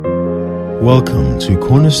Welcome to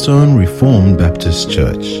Cornerstone Reformed Baptist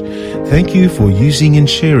Church. Thank you for using and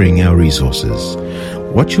sharing our resources.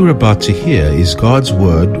 What you're about to hear is God's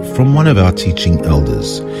Word from one of our teaching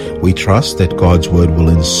elders. We trust that God's Word will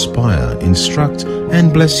inspire, instruct,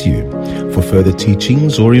 and bless you. For further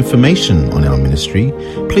teachings or information on our ministry,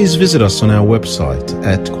 please visit us on our website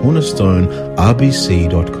at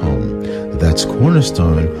cornerstonerbc.com. That's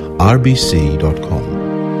cornerstonerbc.com.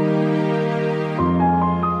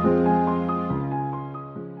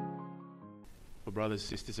 Brothers,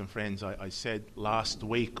 sisters and friends, I said last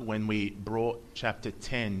week when we brought chapter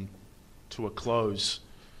 10 to a close,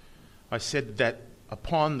 I said that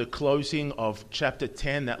upon the closing of chapter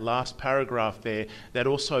 10, that last paragraph there, that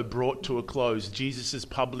also brought to a close Jesus'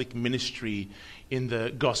 public ministry in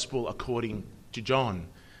the gospel according to John.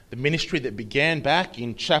 The ministry that began back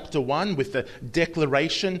in chapter 1 with the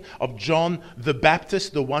declaration of John the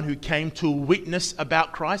Baptist, the one who came to witness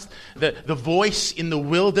about Christ, the voice in the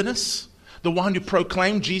wilderness, the one who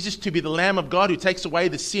proclaimed Jesus to be the Lamb of God who takes away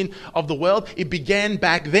the sin of the world. It began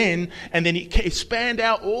back then, and then it spanned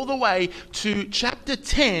out all the way to chapter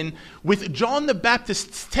 10 with John the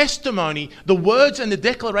Baptist's testimony, the words and the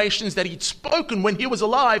declarations that he'd spoken when he was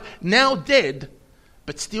alive, now dead,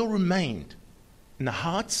 but still remained in the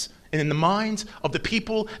hearts and in the minds of the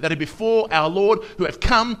people that are before our Lord, who have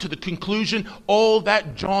come to the conclusion all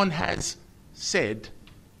that John has said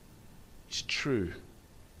is true.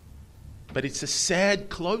 But it's a sad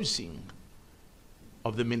closing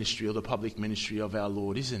of the ministry or the public ministry of our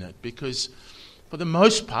Lord, isn't it? Because for the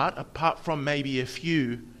most part, apart from maybe a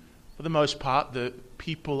few, for the most part, the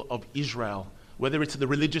people of Israel, whether it's the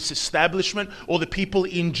religious establishment or the people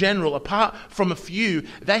in general, apart from a few,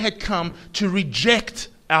 they had come to reject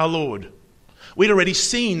our Lord. We'd already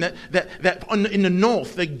seen that in the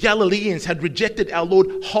north, the Galileans had rejected our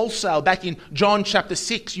Lord wholesale back in John chapter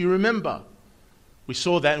 6, you remember. We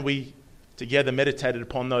saw that and we together meditated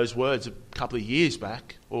upon those words a couple of years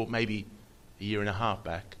back, or maybe a year and a half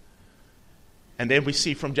back. And then we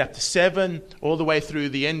see from chapter 7 all the way through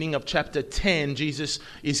the ending of chapter 10, Jesus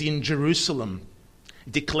is in Jerusalem,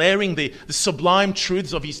 declaring the sublime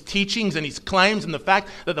truths of his teachings and his claims and the fact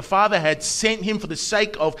that the Father had sent him for the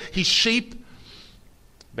sake of his sheep.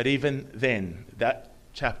 But even then, that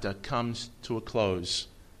chapter comes to a close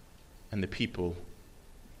and the people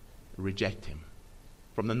reject him.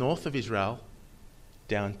 From the north of Israel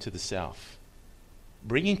down to the south,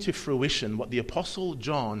 bringing to fruition what the Apostle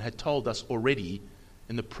John had told us already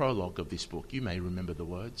in the prologue of this book. You may remember the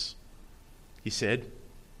words. He said,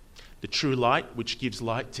 "The true light, which gives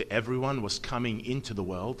light to everyone, was coming into the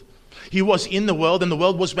world. He was in the world, and the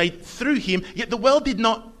world was made through him, yet the world did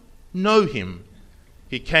not know him.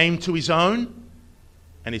 He came to his own,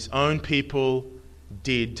 and his own people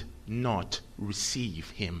did not receive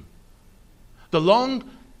him." The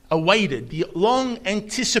long-awaited, the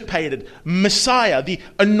long-anticipated Messiah, the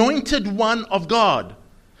anointed one of God,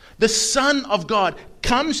 the Son of God,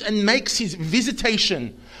 comes and makes his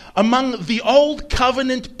visitation among the old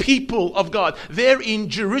covenant people of God there in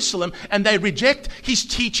Jerusalem, and they reject his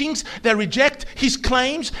teachings, they reject his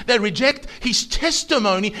claims, they reject his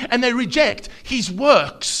testimony, and they reject his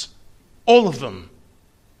works, all of them.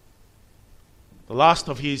 The last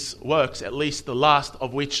of his works, at least the last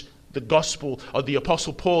of which the gospel of the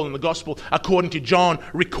Apostle Paul and the gospel according to John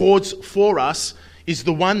records for us, is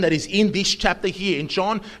the one that is in this chapter here, in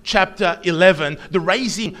John chapter 11, the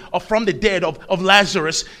raising from the dead of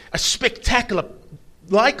Lazarus, a spectacular,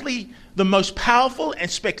 likely the most powerful and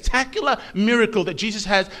spectacular miracle that Jesus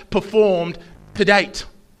has performed to date.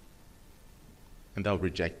 And they'll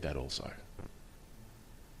reject that also.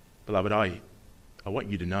 Beloved, I want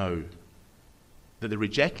you to know that the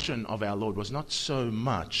rejection of our Lord was not so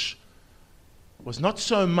much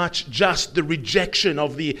just the rejection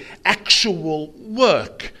of the actual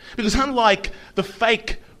work. Because unlike the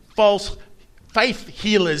fake, false faith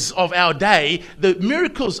healers of our day, the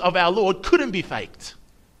miracles of our Lord couldn't be faked.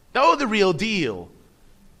 They were the real deal.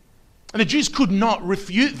 And the Jews could not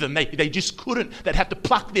refute them. They just couldn't. They'd have to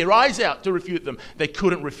pluck their eyes out to refute them. They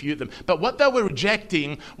couldn't refute them. But what they were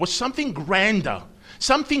rejecting was something grander,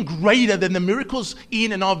 something greater than the miracles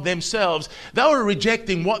in and of themselves. They were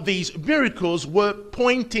rejecting what these miracles were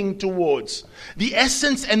pointing towards, the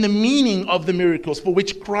essence and the meaning of the miracles for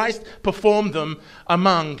which Christ performed them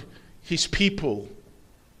among his people.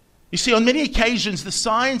 You see, on many occasions, the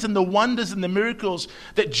signs and the wonders and the miracles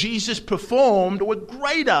that Jesus performed were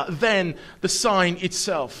greater than the sign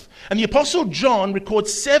itself. And the Apostle John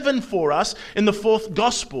records 7 for us in the 4th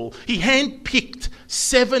Gospel. He handpicked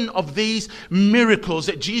 7 of these miracles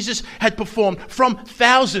that Jesus had performed from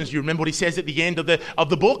thousands. You remember what he says at the end of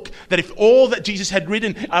the book? That if all that Jesus had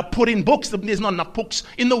written are put in books, there's not enough books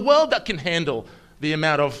in the world that can handle the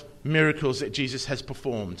amount of miracles that Jesus has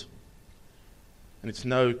performed. And it's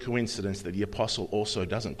no coincidence that the apostle also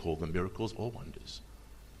doesn't call them miracles or wonders,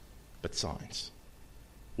 but signs.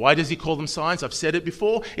 Why does he call them signs? I've said it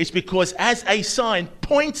before. It's because as a sign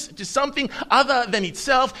points to something other than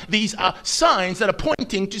itself, these are signs that are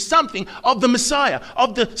pointing to something of the Messiah,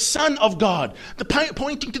 of the Son of God,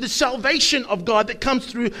 pointing to the salvation of God that comes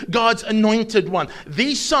through God's anointed one.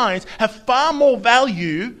 These signs have far more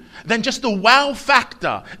value than just the wow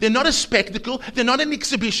factor. They're not a spectacle. They're not an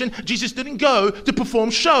exhibition. Jesus didn't go to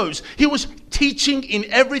perform shows. He was teaching in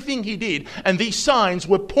everything he did, and these signs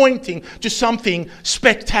were pointing to something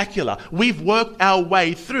spectacular. We've worked our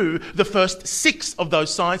way through the first 6 of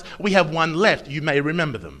those signs. We have one left. You may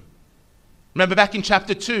remember them. Remember back in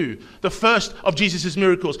chapter 2, the first of Jesus'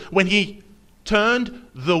 miracles, when he turned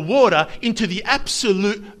the water into the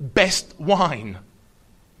absolute best wine.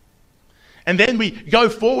 And then we go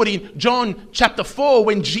forward in John chapter 4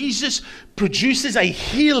 when Jesus produces a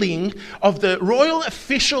healing of the royal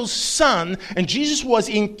official's son. And Jesus was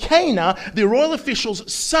in Cana. The royal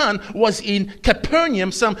official's son was in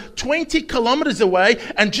Capernaum, some 20 kilometers away.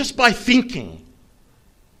 And just by thinking,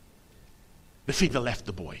 the fever left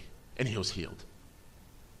the boy and he was healed.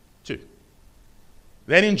 2.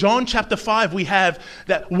 Then in John chapter 5, we have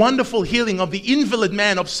that wonderful healing of the invalid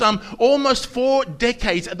man of some almost 4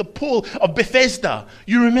 decades at the pool of Bethesda.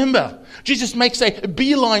 You remember, Jesus makes a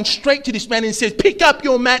beeline straight to this man and says, pick up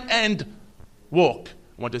your mat and walk.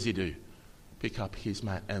 What does he do? Pick up his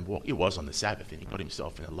mat and walk. It was on the Sabbath and he got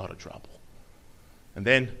himself in a lot of trouble. And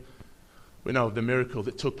then we know the miracle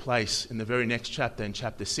that took place in the very next chapter, in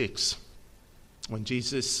chapter 6, when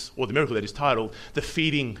Jesus, or the miracle that is titled, the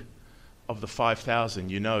feeding of the 5,000,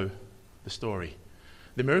 you know the story.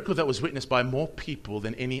 The miracle that was witnessed by more people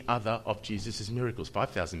than any other of Jesus' miracles.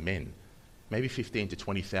 5,000 men, maybe 15 to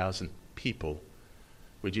 20,000 people,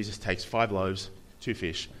 where Jesus takes 5 loaves, 2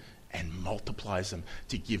 fish, and multiplies them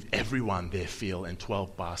to give everyone their fill, and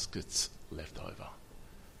 12 baskets left over.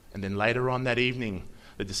 And then later on that evening,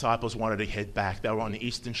 the disciples wanted to head back. They were on the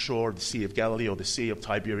eastern shore of the Sea of Galilee, or the Sea of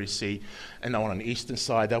Tiberias Sea, and they were on the eastern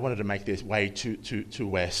side. They wanted to make their way to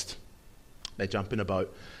west. They jump in a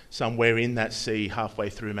boat. Somewhere in that sea, halfway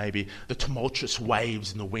through maybe, the tumultuous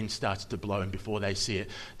waves and the wind starts to blow, and before they see it,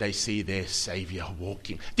 they see their Savior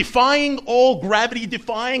walking, defying all gravity,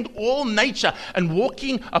 defying all nature, and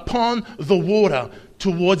walking upon the water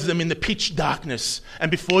towards them in the pitch darkness.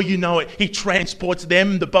 And before you know it, he transports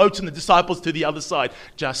them, the boats and the disciples, to the other side,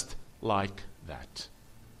 just like that.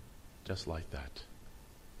 Just like that.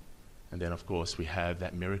 And then, of course, we have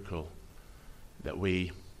that miracle that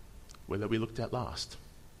we looked at last.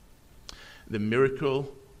 The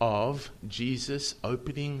miracle of Jesus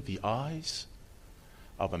opening the eyes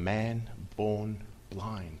of a man born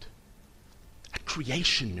blind. A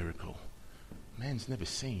creation miracle. Man's never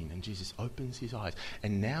seen, and Jesus opens his eyes.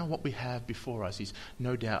 And now what we have before us is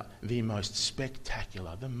no doubt the most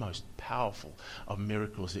spectacular, the most powerful of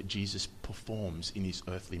miracles that Jesus performs in his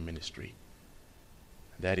earthly ministry.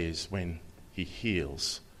 That is when he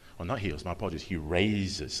heals, or not heals, my apologies, he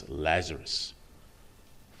raises Lazarus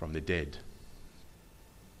from the dead.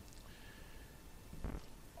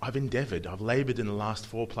 I've labored in the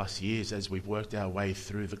last 4+ years as we've worked our way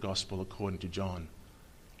through the gospel according to John,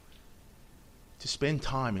 to spend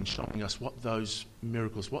time in showing us what those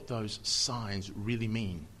miracles, what those signs really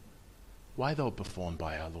mean, why they were performed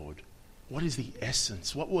by our Lord. What is the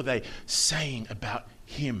essence? What were they saying about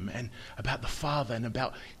him and about the Father and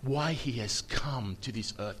about why he has come to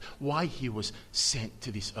this earth, why he was sent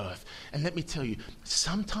to this earth? And let me tell you,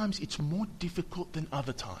 sometimes it's more difficult than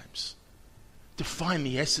other times to find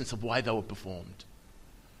the essence of why they were performed.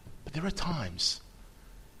 But there are times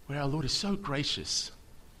where our Lord is so gracious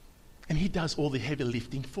and he does all the heavy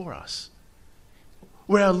lifting for us.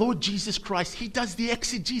 Where our Lord Jesus Christ, he does the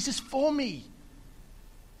exegesis for me.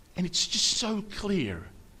 And it's just so clear.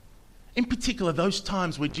 In particular, those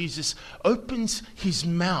times where Jesus opens his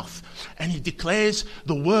mouth and he declares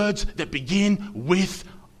the words that begin with,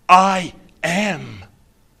 I am.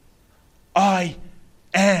 I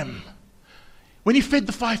am. When he fed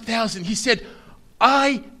the 5,000, he said,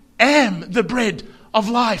 I am the bread of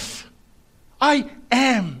life. I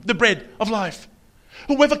am the bread of life.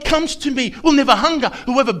 Whoever comes to me will never hunger.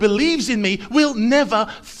 Whoever believes in me will never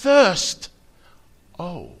thirst.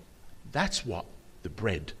 Oh, that's what the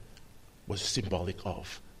bread was symbolic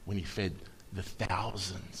of when he fed the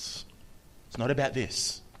thousands. It's not about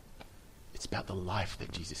this. It's about the life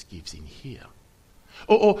that Jesus gives in here.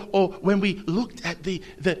 Or when we looked at the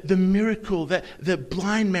miracle, that the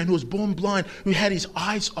blind man who was born blind, who had his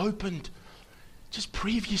eyes opened. Just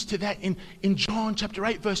previous to that, in John chapter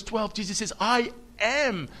 8, verse 12, Jesus says, I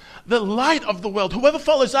am the light of the world. Whoever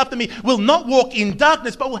follows after me will not walk in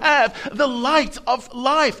darkness, but will have the light of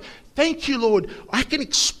life. Thank you, Lord. I can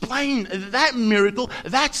explain that miracle,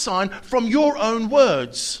 that sign, from your own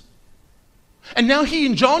words. And now here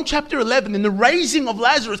in John chapter 11, in the raising of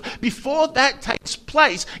Lazarus, before that takes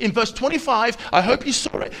place, in verse 25, I hope you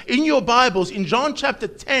saw it, in your Bibles, in John chapter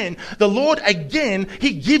 10, the Lord again,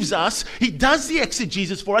 he does the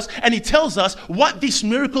exegesis for us, and he tells us what this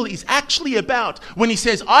miracle is actually about when he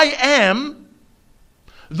says, I am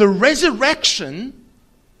the resurrection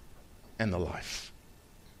and the life.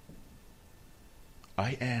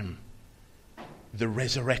 I am the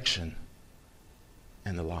resurrection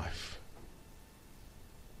and the life.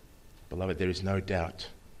 Beloved, there is no doubt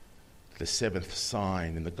the seventh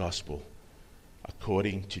sign in the gospel,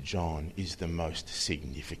 according to John, is the most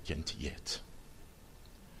significant yet.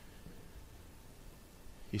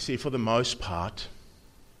 You see, for the most part,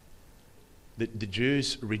 the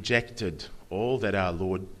Jews rejected all that our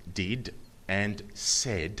Lord did and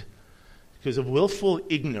said because of willful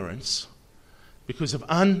ignorance, because of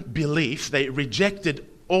unbelief. They rejected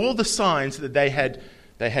all the signs that they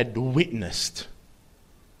had witnessed.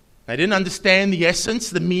 They didn't understand the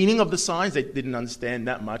essence, the meaning of the signs. They didn't understand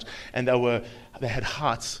that much. And they had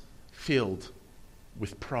hearts filled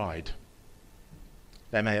with pride.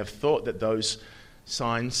 They may have thought that those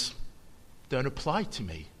signs don't apply to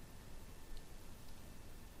me.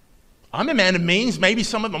 I'm a man of means. Maybe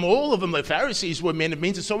some of them, all of them, the Pharisees were men of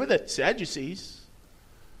means, and so were the Sadducees.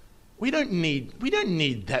 We don't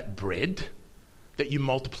need that bread that you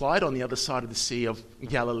multiplied on the other side of the Sea of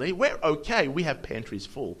Galilee. We're okay. We have pantries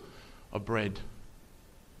full of bread.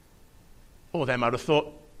 Or they might have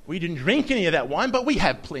thought, we didn't drink any of that wine, but we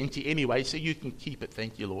have plenty anyway, so you can keep it,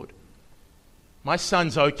 thank you, Lord. My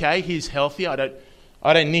son's okay, he's healthy. I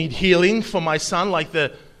don't need healing for my son like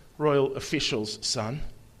the royal official's son.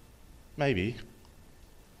 Maybe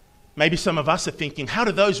some of us are thinking, how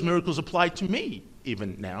do those miracles apply to me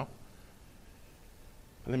even now?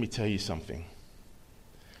 But let me tell you something.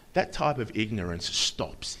 That type of ignorance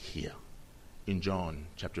stops here in John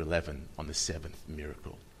chapter 11 on the seventh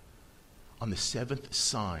miracle, on the seventh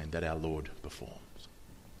sign that our Lord performs.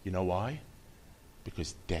 You know why?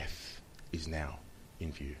 Because death is now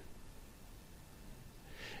in view.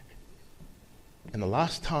 And the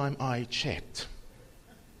last time I checked,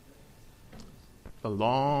 the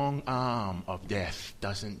long arm of death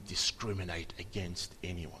doesn't discriminate against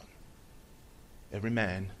anyone. Every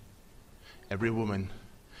man, every woman,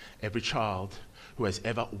 every child who has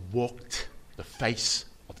ever walked the face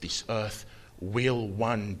of this earth will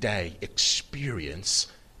one day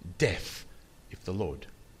experience death if the Lord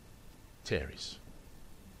tarries.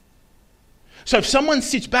 So if someone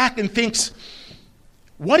sits back and thinks,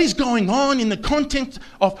 what is going on in the content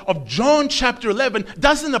of John chapter 11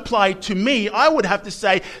 doesn't apply to me, I would have to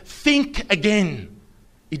say, think again.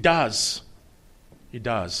 It does. It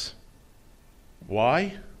does.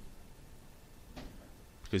 Why?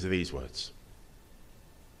 Because of these words.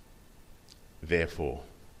 Therefore,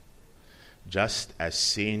 just as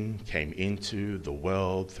sin came into the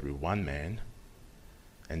world through one man,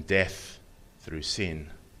 and death through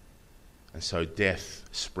sin, and so death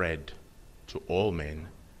spread to all men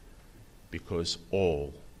because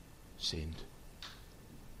all sinned.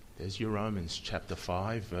 There's your Romans chapter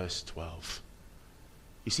 5, verse 12.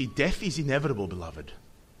 You see, death is inevitable, beloved.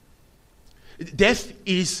 Death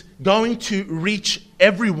is going to reach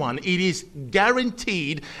everyone. It is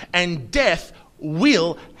guaranteed, and death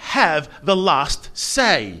will have the last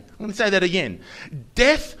say. I'm going to say that again.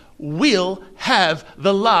 Death will have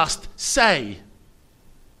the last say.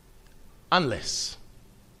 Unless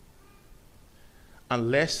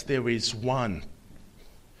there is one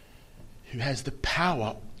who has the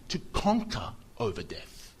power to conquer over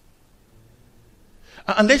death.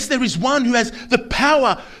 Unless there is one who has the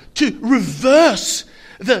power to reverse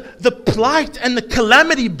the plight and the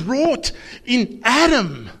calamity brought in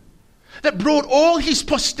Adam, that brought all his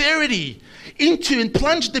posterity into and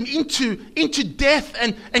plunged them into death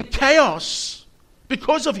and chaos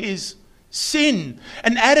because of his sin.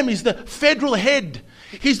 And Adam is the federal head.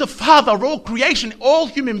 He's the Father of all creation. All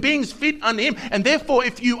human beings fit under him. And therefore,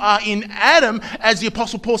 if you are in Adam, as the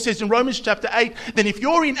Apostle Paul says in Romans chapter 8, then if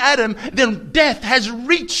you're in Adam, then death has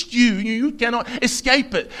reached you. You cannot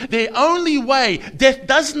escape it. The only way death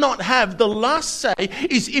does not have the last say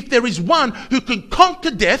is if there is one who can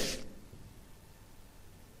conquer death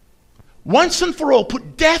once and for all,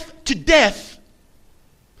 put death to death,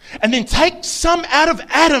 and then take some out of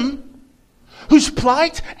Adam whose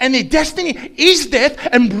plight and their destiny is death,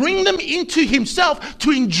 and bring them into himself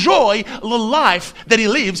to enjoy the life that he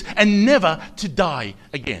lives and never to die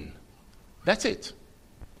again. That's it.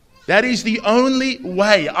 That is the only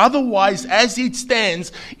way. Otherwise, as it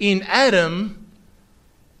stands in Adam,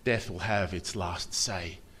 death will have its last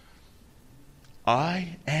say.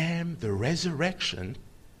 I am the resurrection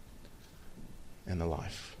and the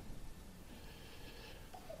life.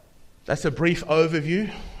 That's a brief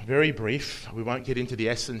overview, very brief. We won't get into the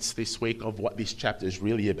essence this week of what this chapter is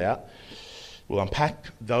really about. We'll unpack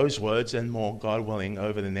those words and more, God willing,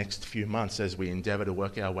 over the next few months as we endeavour to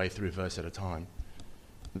work our way through verse at a time.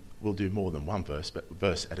 We'll do more than one verse, but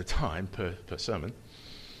verse at a time per sermon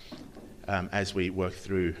as we work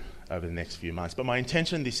through over the next few months. But my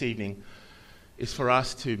intention this evening is for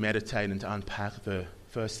us to meditate and to unpack the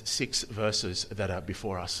first 6 verses that are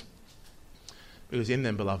before us. Because in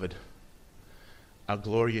them, beloved, are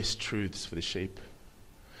glorious truths for the sheep.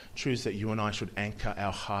 Truths that you and I should anchor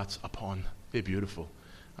our hearts upon. They're beautiful.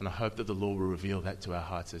 And I hope that the Lord will reveal that to our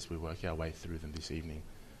hearts as we work our way through them this evening.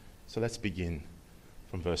 So let's begin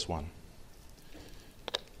from verse 1.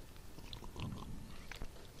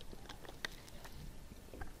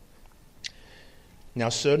 Now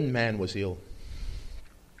a certain man was ill,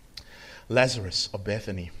 Lazarus of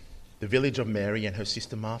Bethany, the village of Mary and her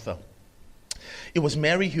sister Martha. It was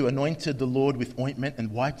Mary who anointed the Lord with ointment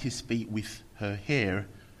and wiped his feet with her hair,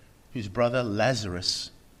 whose brother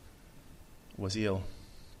Lazarus was ill.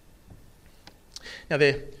 Now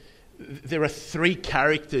there are 3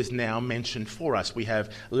 characters now mentioned for us. We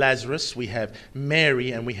have Lazarus, we have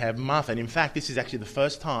Mary, and we have Martha. And in fact, this is actually the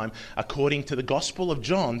first time, according to the Gospel of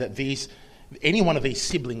John, that any one of these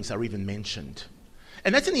siblings are even mentioned.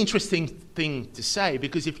 And that's an interesting thing to say,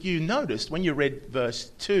 because if you noticed when you read verse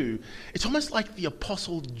 2, it's almost like the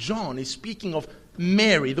Apostle John is speaking of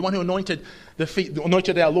Mary, the one who anointed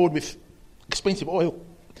our Lord with expensive oil.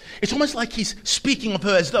 It's almost like he's speaking of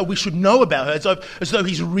her as though we should know about her, as though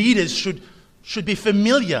his readers should be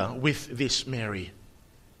familiar with this Mary.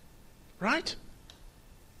 Right?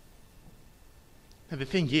 Now the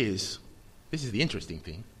thing is, this is the interesting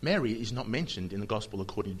thing, Mary is not mentioned in the Gospel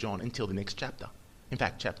according to John until the next chapter. In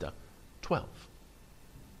fact, chapter 12.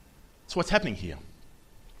 So what's happening here?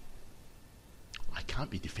 I can't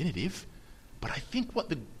be definitive, but I think what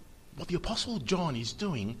the Apostle John is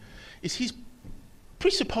doing is he's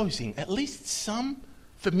presupposing at least some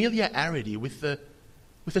familiarity with the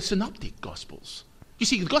synoptic Gospels. You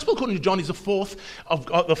see, the Gospel according to John is the fourth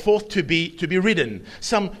to be written,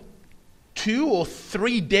 some 2 or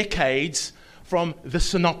 3 decades from the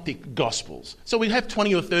synoptic Gospels. So we have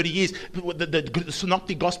 20 or 30 years. The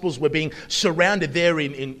synoptic Gospels were being surrounded there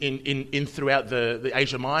in throughout the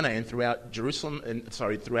Asia Minor and throughout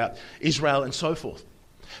throughout Israel and so forth.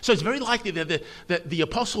 So it's very likely that the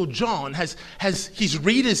Apostle John has his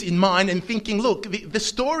readers in mind and thinking, look, the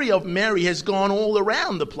story of Mary has gone all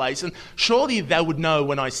around the place, and surely they would know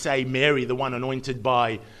when I say Mary, the one anointed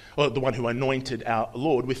or the one who anointed our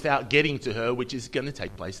Lord, without getting to her, which is going to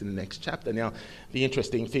take place in the next chapter. Now, the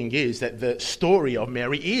interesting thing is that the story of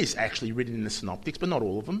Mary is actually written in the Synoptics, but not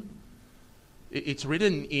all of them. It's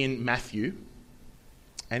written in Matthew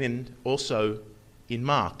and also in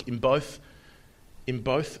Mark, in both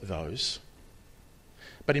those.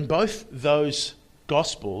 But in both those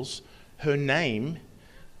Gospels, her name,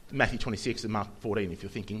 Matthew 26 and Mark 14, if you're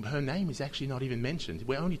thinking, her name is actually not even mentioned.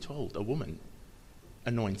 We're only told a woman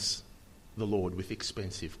anoints the Lord with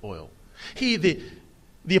expensive oil. Here,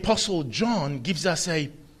 the Apostle John gives us a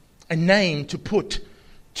name to put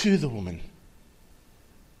to the woman.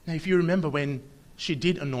 Now, if you remember when she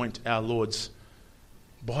did anoint our Lord's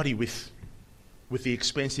body with the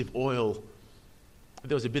expensive oil,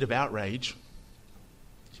 there was a bit of outrage.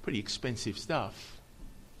 It's pretty expensive stuff.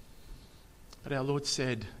 But our Lord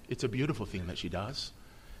said it's a beautiful thing that she does.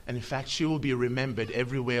 And in fact, she will be remembered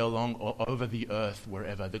everywhere along or over the earth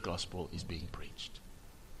wherever the gospel is being preached.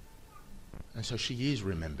 And so she is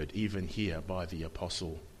remembered even here by the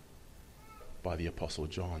Apostle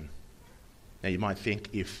John. Now you might think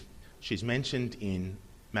if she's mentioned in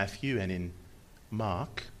Matthew and in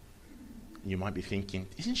Mark, you might be thinking,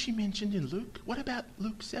 isn't she mentioned in Luke? What about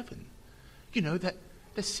Luke 7? You know, that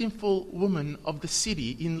the sinful woman of the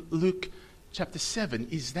city in Luke chapter 7.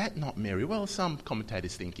 Is that not Mary? Well, some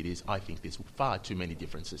commentators think it is. I think there's far too many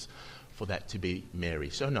differences for that to be Mary.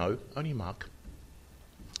 So no, only Mark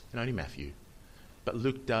and only Matthew. But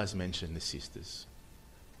Luke does mention the sisters.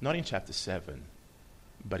 Not in chapter 7,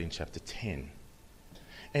 but in chapter 10.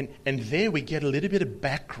 And there we get a little bit of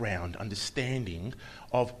background understanding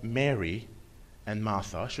of Mary and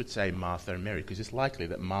Martha. I should say Martha and Mary, because it's likely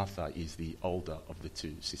that Martha is the older of the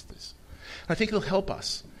two sisters. And I think it'll help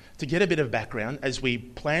us to get a bit of background as we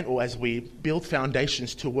plan or as we build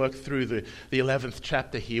foundations to work through the 11th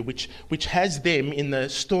chapter here, which has them in the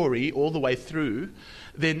story all the way through.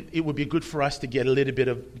 Then it would be good for us to get a little bit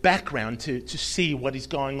of background to see what is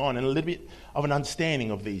going on and a little bit of an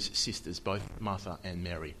understanding of these sisters, both Martha and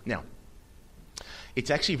Mary. Now,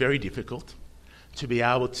 it's actually very difficult to be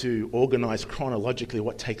able to organise chronologically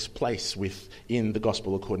what takes place within the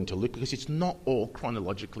Gospel according to Luke, because it's not all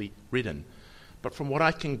chronologically written. But from what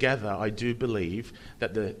I can gather, I do believe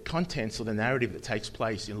that the contents or the narrative that takes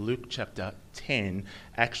place in Luke chapter 10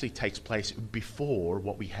 actually takes place before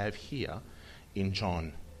what we have here in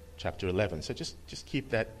John chapter 11. So just keep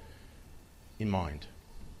that in mind.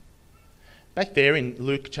 Back there in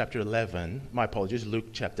Luke chapter 11, Luke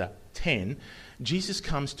chapter 10, Jesus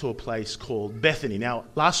comes to a place called Bethany. Now,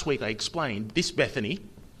 last week I explained this Bethany,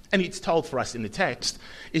 and it's told for us in the text,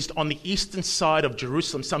 is on the eastern side of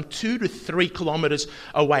Jerusalem, some 2 to 3 kilometres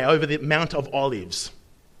away over the Mount of Olives.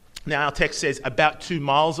 Now, our text says about 2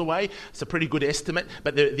 miles away. It's a pretty good estimate,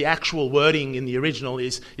 but the actual wording in the original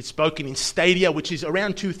is it's spoken in stadia, which is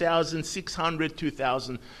around 2,600,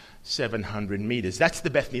 2,700 metres. That's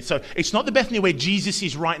the Bethany. So it's not the Bethany where Jesus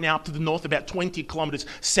is right now up to the north, about 20 kilometres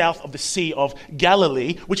south of the Sea of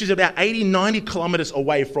Galilee, which is about 80, 90 kilometres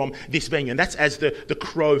away from this venue. And that's as the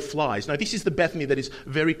crow flies. Now, this is the Bethany that is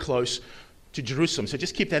very close to Jerusalem. So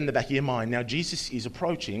just keep that in the back of your mind. Now, Jesus is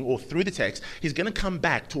approaching, or through the text, he's going to come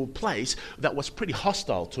back to a place that was pretty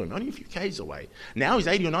hostile to him, only a few k's away. Now he's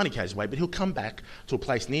 80 or 90 k's away, but he'll come back to a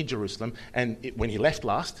place near Jerusalem. And when he left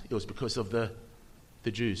last, it was because of the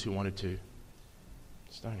Jews who wanted to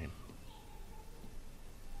stone him.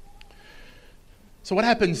 So what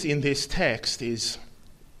happens in this text is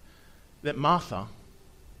that Martha,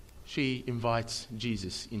 she invites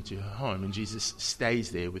Jesus into her home, and Jesus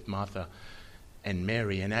stays there with Martha and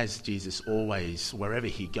Mary. And as Jesus always, wherever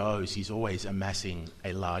he goes, he's always amassing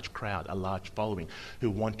a large crowd, a large following who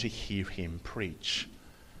want to hear him preach.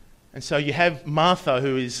 And so you have Martha,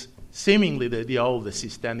 who is seemingly the older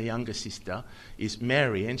sister, and the younger sister is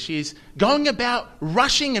Mary. And she is going about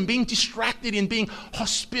rushing and being distracted in being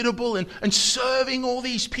hospitable and serving all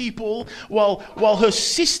these people, while her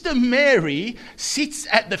sister Mary sits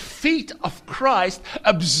at the feet of Christ,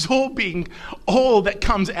 absorbing all that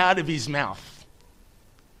comes out of his mouth.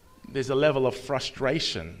 There's a level of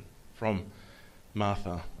frustration from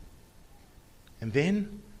Martha. And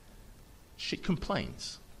then she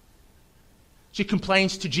complains. She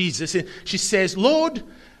complains to Jesus and she says, "Lord,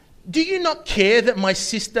 do you not care that my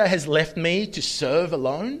sister has left me to serve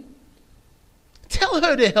alone? Tell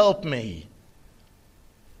her to help me."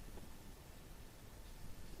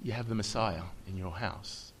 You have the Messiah in your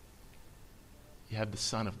house. You have the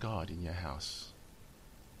Son of God in your house.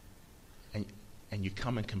 And you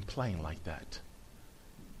come and complain like that.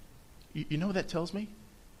 You know what that tells me?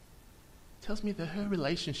 It tells me that her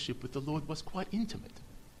relationship with the Lord was quite intimate.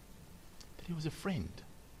 That he was a friend.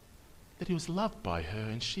 That he was loved by her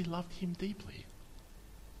and she loved him deeply.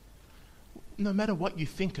 No matter what you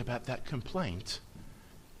think about that complaint,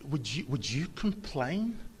 would you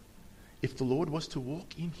complain if the Lord was to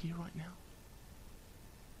walk in here right now?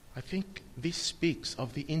 I think this speaks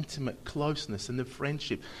of the intimate closeness and the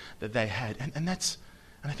friendship that they had. And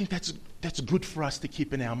I think that's good for us to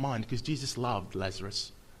keep in our mind, because Jesus loved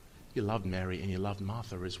Lazarus. He loved Mary and he loved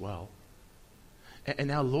Martha as well.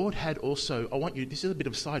 And our Lord had also, this is a bit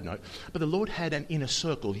of a side note, but the Lord had an inner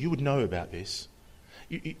circle. You would know about this.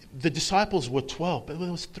 The disciples were 12, but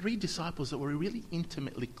there was 3 disciples that were really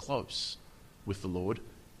intimately close with the Lord.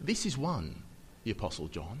 This is one, the Apostle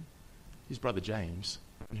John, his brother James.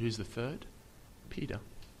 And who's the third? Peter.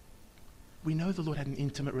 We know the Lord had an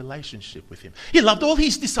intimate relationship with him. He loved all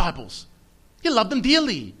his disciples. He loved them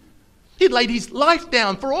dearly. He laid his life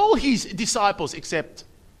down for all his disciples except...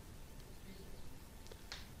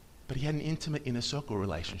 But he had an intimate inner circle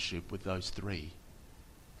relationship with those 3.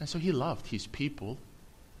 And so he loved his people,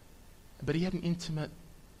 but he had an intimate,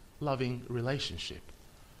 loving relationship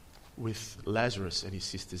with Lazarus and his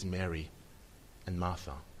sisters Mary and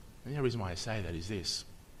Martha. And the reason why I say that is this.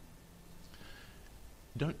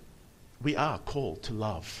 We are called to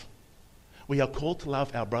love. We are called to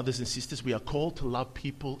love our brothers and sisters. We are called to love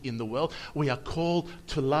people in the world. We are called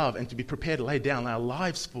to love and to be prepared to lay down our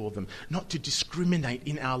lives for them, not to discriminate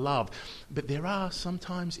in our love. But there are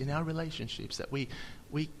sometimes in our relationships that we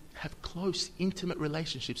have close, intimate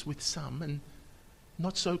relationships with some and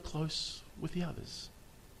not so close with the others.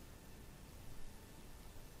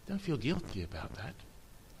 Don't feel guilty about that,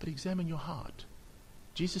 but examine your heart.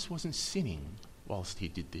 Jesus wasn't sinning whilst he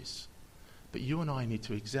did this. But you and I need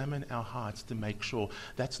to examine our hearts to make sure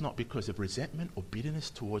that's not because of resentment or bitterness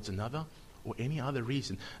towards another or any other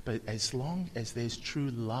reason. But as long as there's true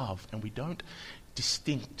love and we don't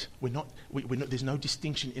distinct, there's no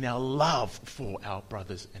distinction in our love for our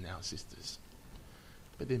brothers and our sisters.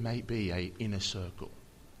 But there may be an inner circle.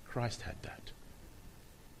 Christ had that.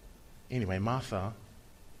 Anyway, Martha,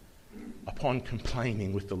 upon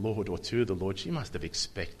complaining with the Lord or to the Lord, she must have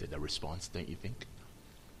expected a response, don't you think?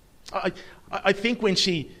 I think when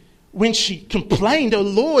she complained, "Oh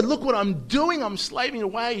Lord, look what I'm doing. I'm slaving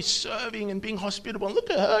away, serving and being hospitable. And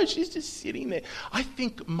look at her, she's just sitting there." I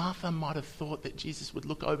think Martha might have thought that Jesus would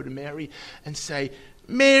look over to Mary and say,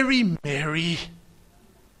 "Mary, Mary,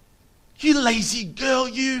 you lazy girl,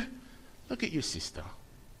 you. Look at your sister.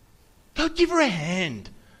 Go give her a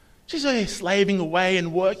hand. She's slaving away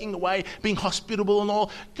and working away, being hospitable and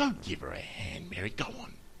all. Go give her a hand, Mary. Go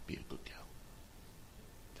on, be a good girl."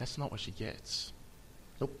 That's not what she gets.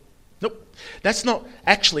 Nope. That's not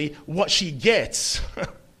actually what she gets.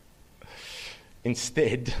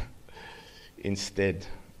 Instead,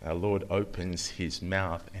 our Lord opens his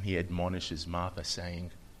mouth and he admonishes Martha, saying,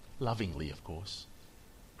 lovingly, of course,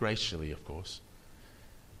 graciously, of course,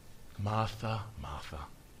 "Martha, Martha,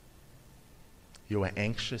 you are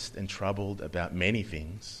anxious and troubled about many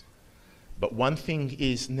things, but one thing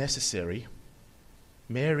is necessary.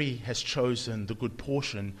 Mary has chosen the good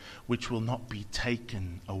portion which will not be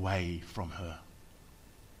taken away from her."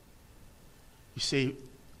 You see,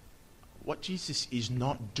 what Jesus is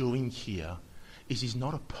not doing here is he's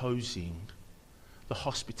not opposing the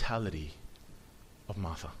hospitality of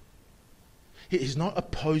Martha. He's not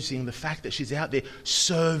opposing the fact that she's out there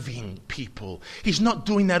serving people. He's not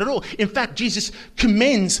doing that at all. In fact, Jesus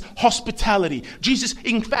commends hospitality. Jesus,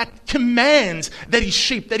 in fact, commands that his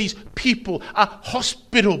sheep, that his people are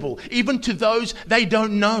hospitable, even to those they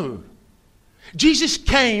don't know. Jesus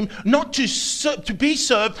came not to be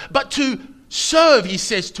served, but to serve, he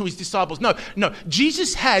says to his disciples. No.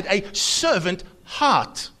 Jesus had a servant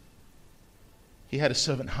heart. He had a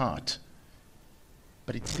servant heart.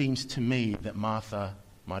 But it seems to me that Martha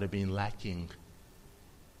might have been lacking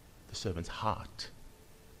the servant's heart.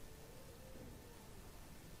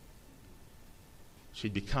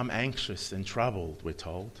 She'd become anxious and troubled, we're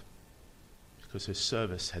told, because her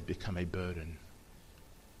service had become a burden.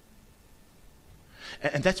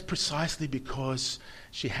 And that's precisely because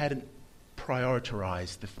she hadn't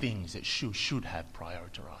prioritized the things that she should have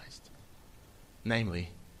prioritized. Namely,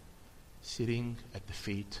 sitting at the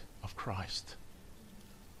feet of Christ,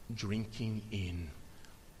 drinking in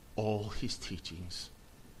all his teachings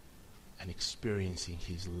and experiencing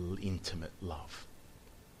his intimate love.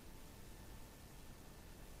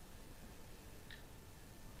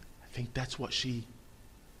 I think that's what she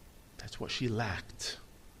lacked.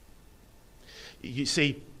 You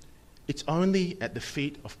see, it's only at the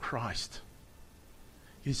feet of Christ.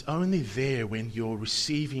 It is only there when you're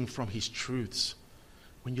receiving from his truths,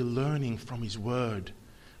 when you're learning from his word,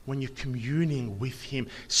 when you're communing with him,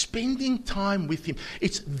 spending time with him.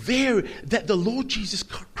 It's there that the Lord Jesus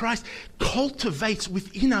Christ cultivates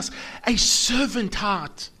within us a servant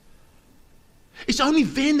heart. It's only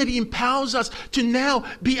then that he empowers us to now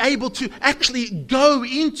be able to actually go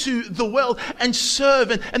into the world and serve.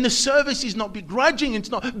 And the service is not begrudging, it's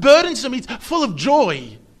not burdensome, it's full of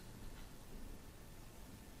joy.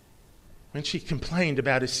 When she complained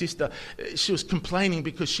about her sister, she was complaining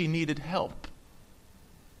because she needed help.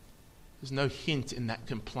 There's no hint in that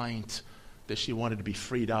complaint that she wanted to be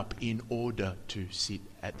freed up in order to sit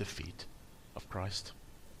at the feet of Christ.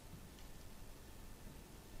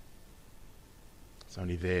 It's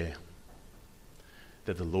only there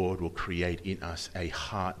that the Lord will create in us a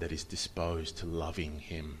heart that is disposed to loving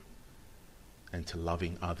him and to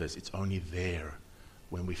loving others. It's only there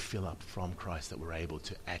when we fill up from Christ that we're able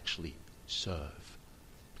to actually serve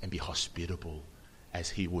and be hospitable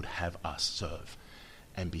as he would have us serve,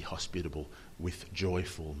 and be hospitable with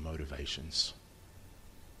joyful motivations.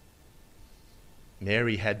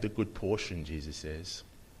 Mary had the good portion, Jesus says,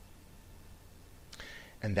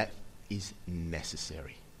 and that is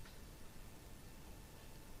necessary.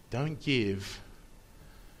 Don't give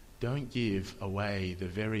don't give away the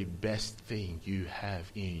very best thing you have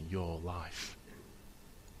in your life,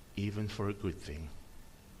 even for a good thing.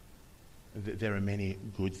 There are many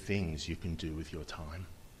good things you can do with your time.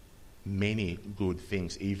 Many good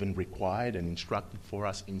things, even required and instructed for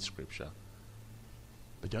us in Scripture.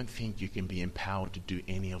 But don't think you can be empowered to do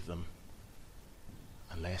any of them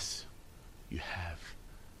unless you have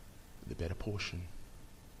the better portion,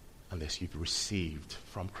 unless you've received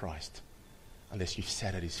from Christ, unless you've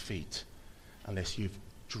sat at his feet, unless you've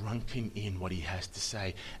drunken in what he has to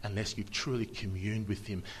say, unless you've truly communed with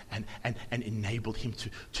him and enabled him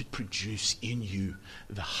to produce in you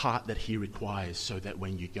the heart that he requires, so that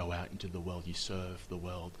when you go out into the world, you serve the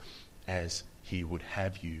world as he would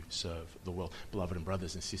have you serve the world. Beloved and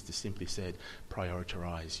brothers and sisters, simply said,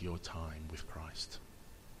 prioritize your time with Christ.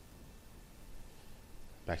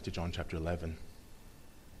 Back to John chapter 11.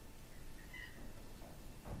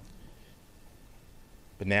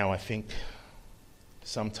 But now I think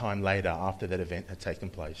sometime later, after that event had taken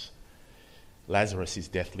place, Lazarus is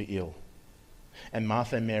deathly ill. And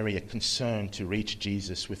Martha and Mary are concerned to reach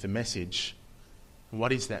Jesus with a message.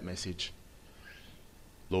 What is that message?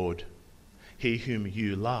 Lord, he whom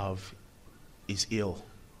you love is ill.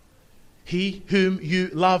 He whom you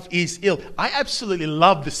love is ill. I absolutely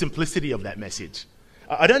love the simplicity of that message.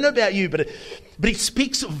 I don't know about you, but it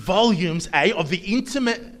speaks volumes, of the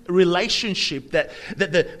intimate relationship that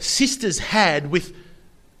the sisters had with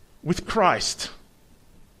Christ.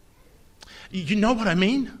 You know what I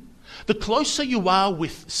mean? The closer you are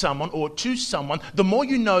with someone or to someone, the more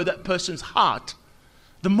you know that person's heart,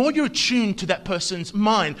 the more you're attuned to that person's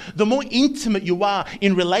mind, the more intimate you are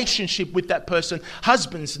in relationship with that person.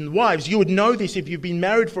 Husbands and wives, you would know this if you've been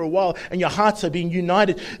married for a while and your hearts are being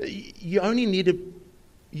united. You only need to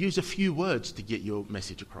use a few words to get your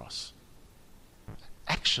message across.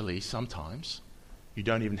 Actually, sometimes you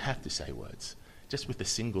don't even have to say words. Just with a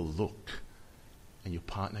single look, and your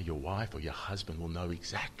partner, your wife, or your husband will know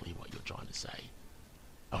exactly what you're trying to say.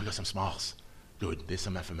 Oh, we got some smiles. Good, there's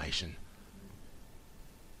some affirmation.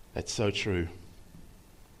 That's so true.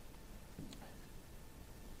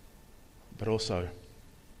 But also,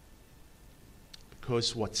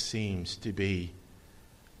 because what seems to be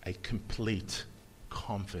a complete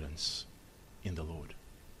confidence in the Lord.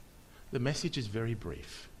 The message is very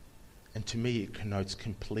brief, and to me it connotes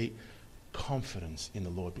complete confidence in the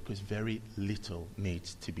Lord, because very little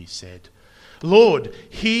needs to be said. Lord,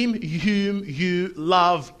 him whom you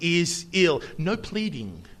love is ill. No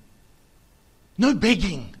pleading. No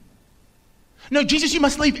begging. No, Jesus, you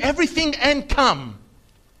must leave everything and come.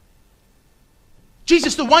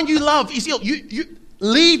 Jesus, the one you love is ill. You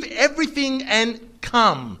leave everything and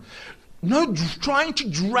come. No trying to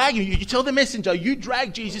drag him. You tell the messenger, you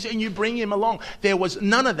drag Jesus and you bring him along. There was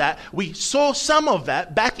none of that. We saw some of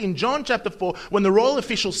that back in John chapter 4 when the royal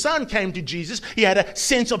official's son came to Jesus. He had a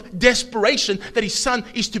sense of desperation that his son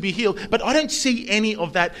is to be healed. But I don't see any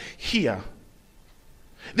of that here.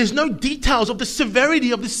 There's no details of the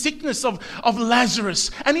severity of the sickness of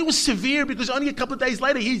Lazarus. And it was severe because only a couple of days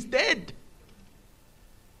later he's dead.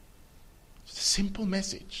 It's a simple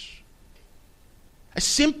message. A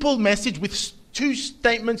simple message with two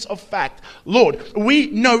statements of fact. Lord, we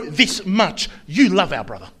know this much. You love our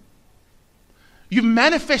brother. You've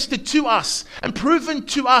manifested to us and proven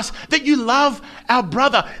to us that you love our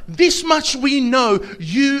brother. This much we know.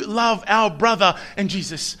 You love our brother. And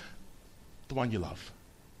Jesus, the one you love,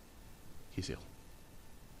 he's ill.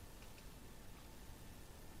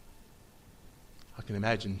 I can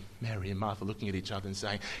imagine Mary and Martha looking at each other and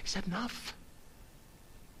saying, is that enough?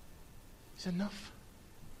 Is that enough?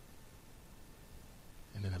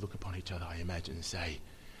 And then they look upon each other, I imagine, and say,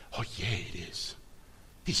 oh yeah, it is.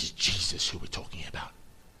 This is Jesus who we're talking about.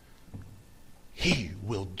 He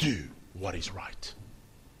will do what is right.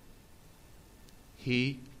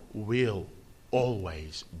 He will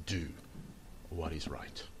always do what is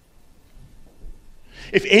right.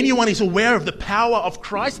 If anyone is aware of the power of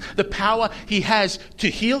Christ, the power he has to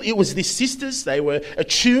heal, it was these sisters. They were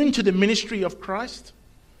attuned to the ministry of Christ.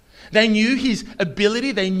 They knew his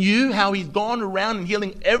ability. They knew how he'd gone around and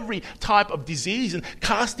healing every type of disease and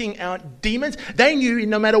casting out demons. They knew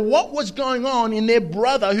no matter what was going on in their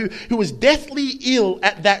brother who was deathly ill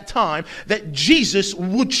at that time, that Jesus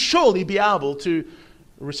would surely be able to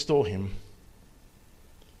restore him.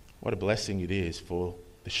 What a blessing it is for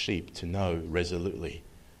the sheep to know resolutely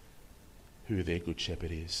who their good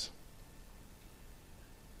shepherd is.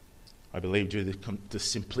 I believe due to the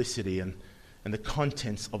simplicity and the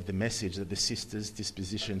contents of the message that the sisters'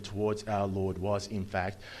 disposition towards our Lord was, in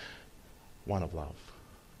fact, one of love.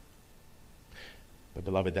 But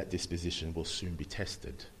beloved, that disposition will soon be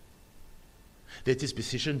tested Their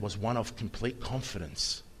disposition was one of complete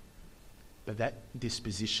confidence. But that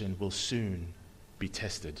disposition will soon be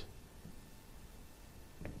tested.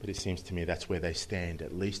 But it seems to me that's where they stand,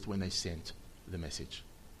 at least when they sent the message.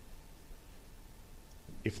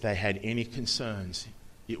 If they had any concerns,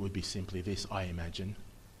 it would be simply this, I imagine,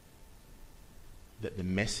 that the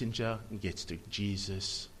messenger gets to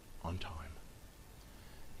Jesus on time.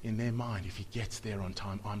 In their mind, if he gets there on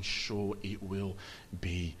time, I'm sure it will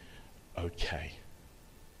be okay.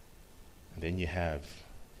 And then you have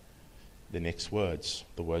the next words,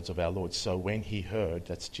 the words of our Lord. So when he heard,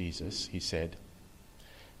 that's Jesus, he said,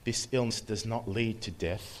 this illness does not lead to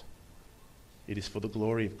death. It is for the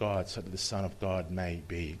glory of God, so that the Son of God may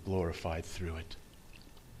be glorified through it.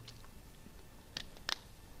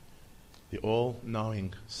 The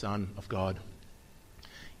all-knowing Son of God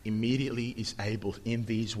immediately is able in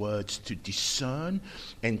these words to discern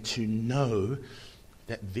and to know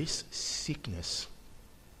that this sickness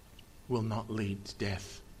will not lead to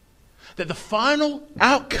death. That the final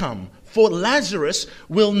outcome for Lazarus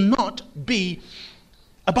will not be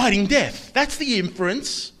abiding death. That's the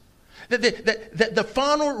inference. That the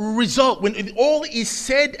final result, when all is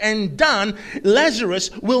said and done,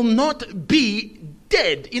 Lazarus will not be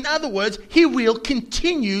dead. In other words, he will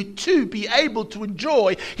continue to be able to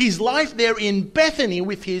enjoy his life there in Bethany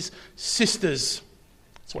with his sisters.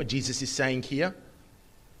 That's what Jesus is saying here.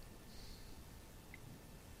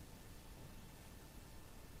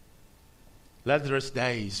 Lazarus'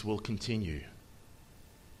 days will continue.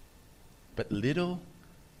 But little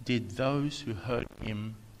did those who heard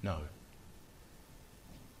him know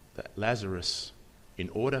that Lazarus, in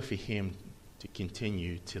order for him to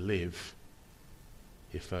continue to live,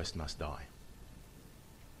 he first must die.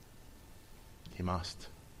 He must.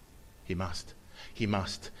 He must. He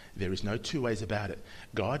must. There is no two ways about it.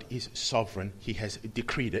 God is sovereign. He has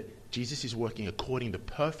decreed it. Jesus is working according to the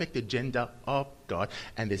perfect agenda of God.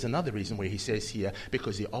 And there's another reason where he says here,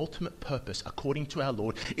 because the ultimate purpose, according to our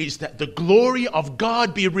Lord, is that the glory of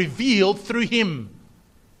God be revealed through him.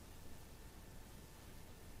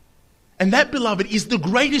 And that, beloved, is the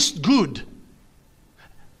greatest good.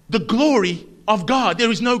 The glory of God.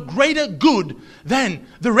 There is no greater good than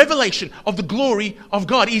the revelation of the glory of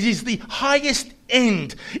God. It is the highest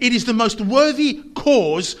end. It is the most worthy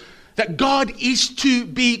cause that God is to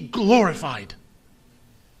be glorified.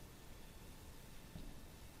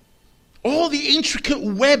 All the intricate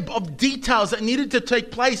web of details that needed to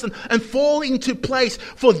take place and fall into place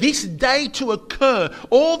for this day to occur,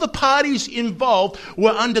 all the parties involved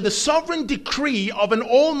were under the sovereign decree of an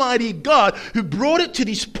almighty God who brought it to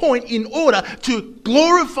this point in order to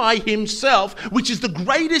glorify himself, which is the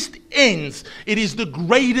greatest ends. It is the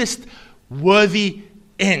greatest worthy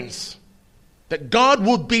ends. That God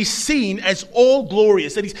will be seen as all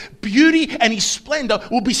glorious. That his beauty and his splendor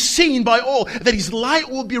will be seen by all. That his light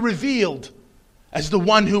will be revealed as the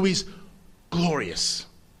one who is glorious.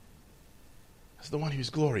 As the one who is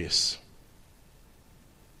glorious.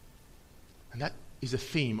 And that is the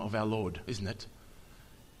theme of our Lord, isn't it?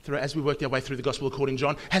 As we worked our way through the Gospel according to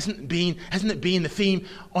John, hasn't it been the theme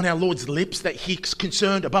on our Lord's lips that he's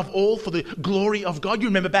concerned above all for the glory of God? You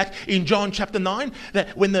remember back in John chapter 9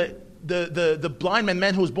 that when the blind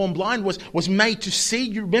man who was born blind was made to see.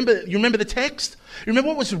 You remember the text? You remember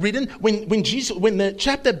what was written when the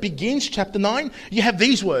chapter begins, chapter 9? You have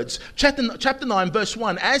these words. Chapter 9, verse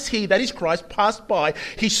 1. As he, that is Christ, passed by,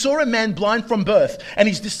 he saw a man blind from birth. And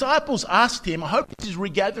his disciples asked him, I hope this is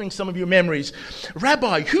regathering some of your memories,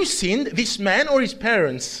 Rabbi, who sinned, this man or his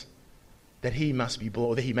parents, that he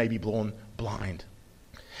may be born blind?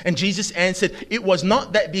 And Jesus answered, it was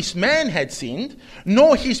not that this man had sinned,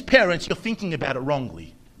 nor his parents. You're thinking about it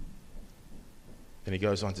wrongly. Then he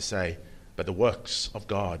goes on to say, but the works of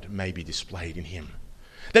God may be displayed in him.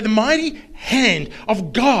 That the mighty hand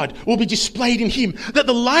of God will be displayed in him. That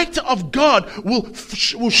the light of God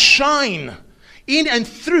will shine in and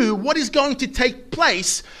through what is going to take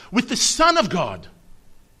place with the Son of God.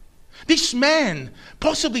 This man,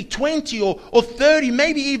 possibly 20 or 30,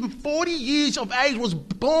 maybe even 40 years of age, was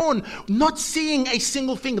born not seeing a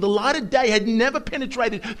single thing. The light of day had never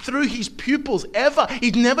penetrated through his pupils ever.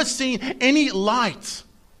 He'd never seen any light.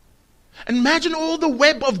 Imagine all the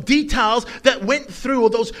web of details that went through, or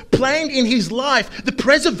those planned in his life, the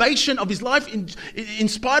preservation of his life in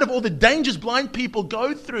spite of all the dangers blind people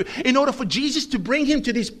go through, in order for Jesus to bring him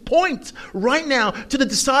to this point right now to the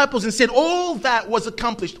disciples and said, all that was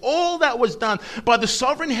accomplished, all that was done by the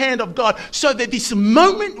sovereign hand of God, so that this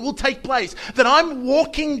moment will take place, that I'm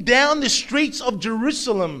walking down the streets of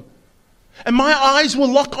Jerusalem and my eyes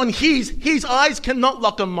will lock on his eyes cannot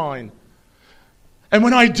lock on mine. And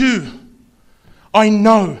when I do, I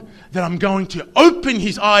know that I'm going to open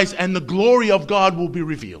his eyes and the glory of God will be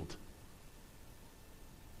revealed.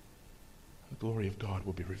 The glory of God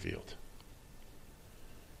will be revealed.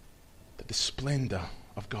 That the splendor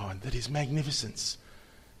of God, that his magnificence,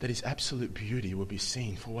 that his absolute beauty will be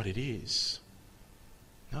seen for what it is.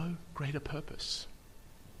 No greater purpose.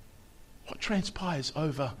 What transpires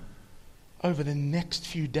over the next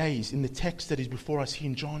few days in the text that is before us here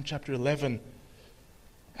in John chapter 11,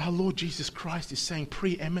 our Lord Jesus Christ is saying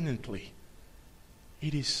preeminently,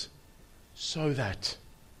 it is so that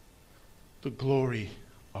the glory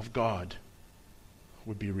of God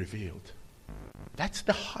would be revealed. That's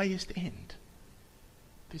the highest end.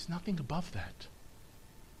 There's nothing above that.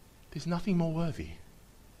 There's nothing more worthy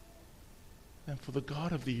than for the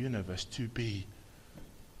God of the universe to be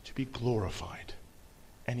glorified.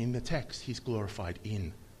 And in the text, he's glorified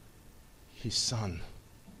in his Son.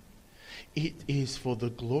 It is for the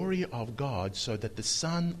glory of God so that the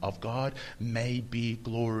Son of God may be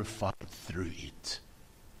glorified through it.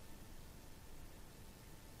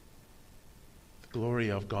 The glory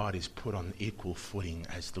of God is put on equal footing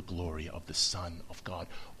as the glory of the Son of God,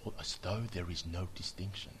 as though there is no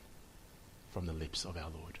distinction from the lips of our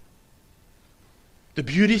Lord. The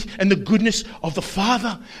beauty and the goodness of the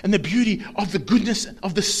Father and the beauty of the goodness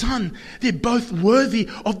of the Son, they're both worthy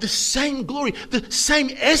of the same glory, the same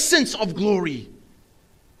essence of glory.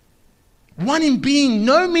 One in being.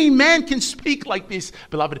 No mean man can speak like this.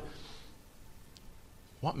 Beloved,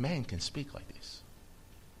 what man can speak like this?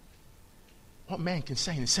 What man can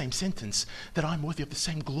say in the same sentence that I'm worthy of the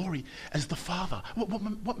same glory as the Father?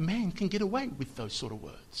 What man can get away with those sort of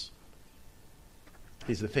words?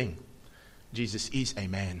 Here's the thing. Jesus is a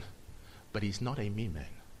man, but he's not a mere man.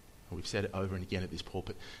 We've said it over and again at this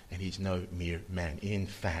pulpit, and he's no mere man. In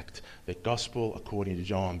fact, the gospel, according to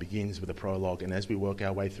John, begins with a prologue, and as we work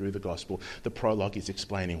our way through the gospel, the prologue is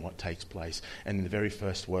explaining what takes place. And in the very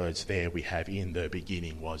first words there we have, in the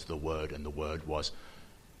beginning was the Word, and the Word was,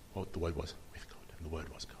 the Word was with God, and the Word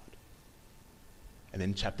was God. And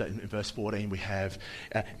then in verse 14 we have,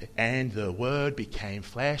 and the Word became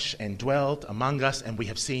flesh and dwelt among us, and we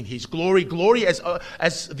have seen his glory. Glory as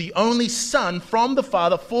the only Son from the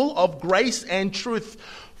Father, full of grace and truth.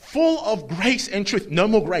 Full of grace and truth. No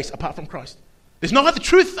more grace apart from Christ. There's no other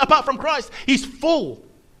truth apart from Christ. He's full.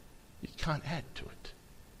 You can't add to it.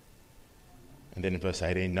 And then in verse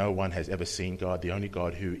 18, no one has ever seen God, the only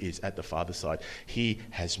God who is at the Father's side. He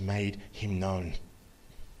has made him known.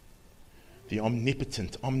 The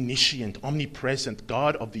omnipotent, omniscient, omnipresent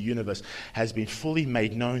God of the universe has been fully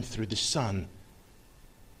made known through the Son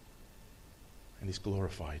and is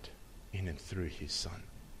glorified in and through his Son.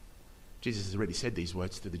 Jesus has already said these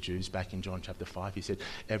words to the Jews back in John chapter 5. He said,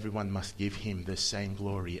 everyone must give him the same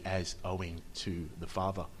glory as owing to the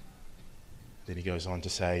Father. Then he goes on to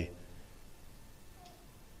say,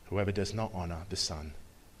 whoever does not honor the Son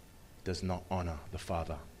does not honor the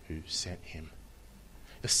Father who sent him.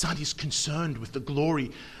 The Son is concerned with the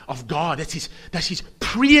glory of God. That's his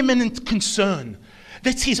preeminent concern.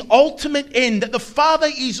 That's his ultimate end, that the Father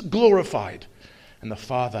is glorified. And the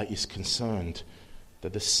Father is concerned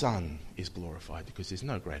that the Son is glorified, because there's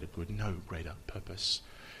no greater good, no greater purpose.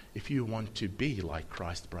 If you want to be like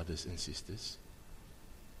Christ, brothers and sisters,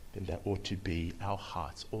 then that ought to be our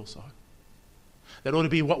hearts also. That ought to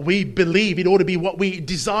be what we believe. It ought to be what we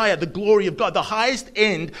desire, the glory of God. The highest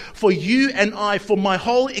end for you and I, for my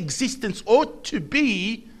whole existence, ought to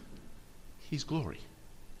be his glory.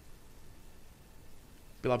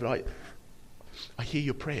 Beloved, I hear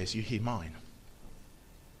your prayers, you hear mine.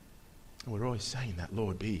 And we're always saying that,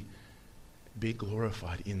 Lord, be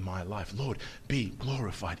glorified in my life. Lord, be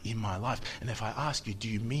glorified in my life. And if I ask you, do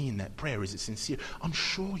you mean that prayer? Is it sincere? I'm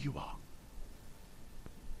sure you are.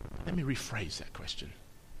 Let me rephrase that question.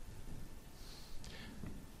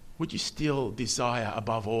 Would you still desire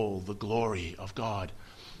above all the glory of God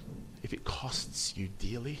if it costs you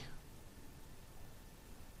dearly?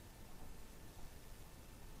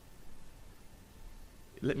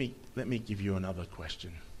 Let me give you another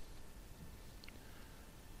question.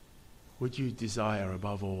 Would you desire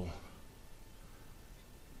above all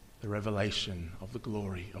the revelation of the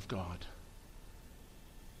glory of God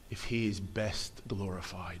if he is best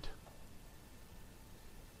glorified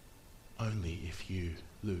only if you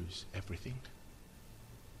lose everything?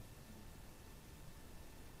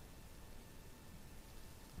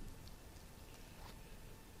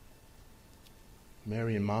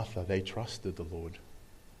 Mary and Martha, they trusted the Lord.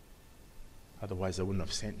 Otherwise they wouldn't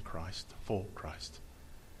have sent Christ, for Christ.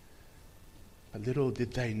 But little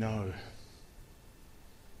did they know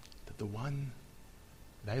that the one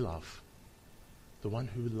they love, the one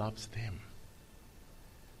who loves them,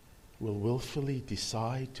 will willfully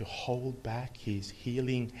decide to hold back his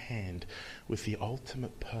healing hand with the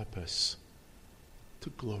ultimate purpose to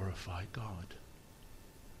glorify God.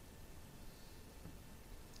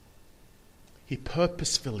 He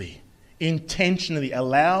purposefully, intentionally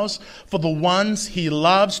allows for the ones he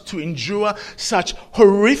loves to endure such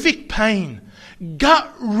horrific pain,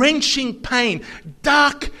 gut-wrenching pain,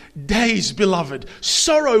 dark days, beloved,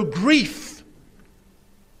 sorrow, grief.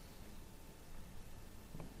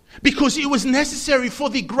 Because it was necessary for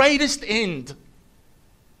the greatest end. The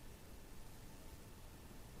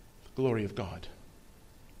glory of God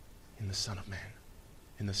in the Son of Man,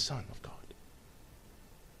 in the Son of God.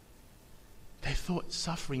 They thought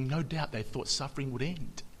suffering, no doubt they thought suffering would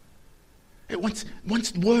end. Once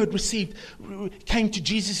the word came to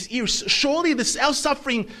Jesus' ears, surely our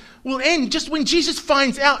suffering will end. Just when Jesus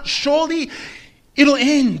finds out, surely it'll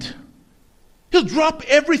end. He'll drop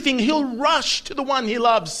everything. He'll rush to the one he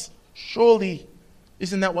loves. Surely,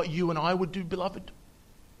 isn't that what you and I would do, beloved?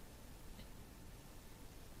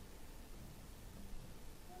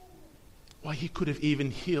 Why, he could have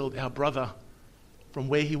even healed our brother from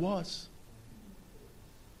where he was.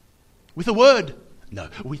 With a word. No,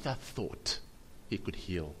 with a thought, he could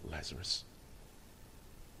heal Lazarus.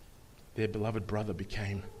 Their beloved brother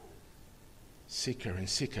became sicker and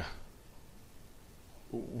sicker.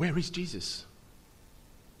 Where is Jesus?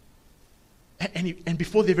 And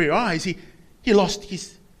before their very eyes, he lost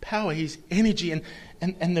his power, his energy,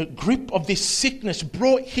 and the grip of this sickness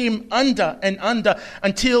brought him under and under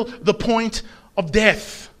until the point of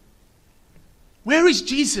death. Where is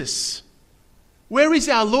Jesus? Where is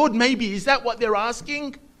our Lord? Maybe. Is that what they're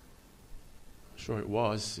asking? Sure it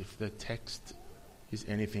was, if the text is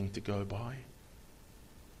anything to go by.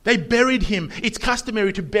 They buried him. It's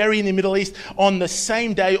customary to bury in the Middle East on the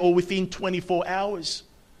same day or within 24 hours.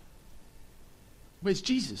 Where's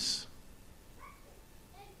Jesus?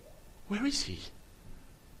 Where is he?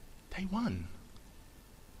 Day 1.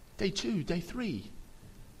 Day 2. Day 3.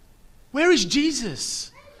 Where is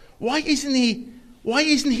Jesus? Why isn't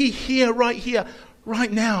he here,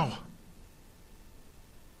 right now?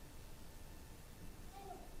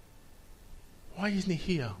 Why isn't he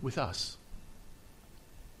here with us?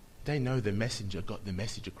 They know the messenger got the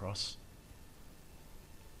message across.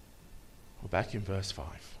 Well, back in verse 5,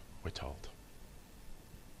 we're told.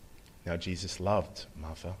 Now Jesus loved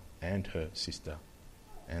Martha and her sister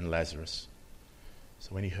and Lazarus. So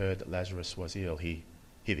when he heard that Lazarus was ill, he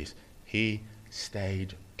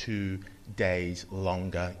stayed 2 days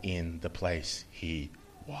longer in the place he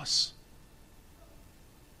was.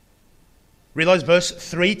 Realize verse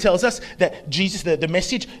 3 tells us that Jesus, the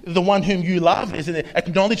message, the one whom you love, is an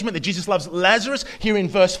acknowledgement that Jesus loves Lazarus. Here in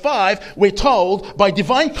verse 5, we're told by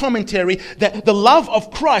divine commentary that the love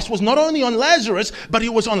of Christ was not only on Lazarus, but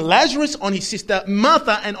it was on Lazarus, on his sister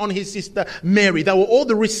Martha, and on his sister Mary. They were all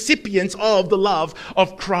the recipients of the love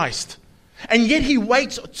of Christ. And yet he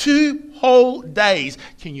waits 2 whole days.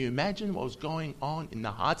 Can you imagine what was going on in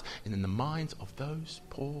the hearts and in the minds of those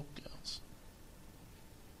poor girls?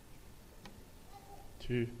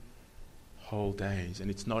 2 whole days. And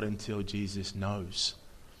it's not until Jesus knows,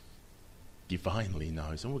 divinely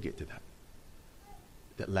knows, and we'll get to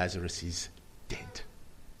that Lazarus is dead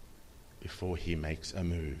before he makes a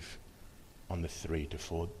move on the 3 to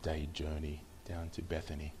 4 day journey down to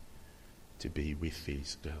Bethany to be with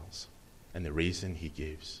these girls. And the reason he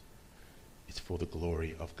gives is for the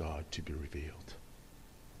glory of God to be revealed.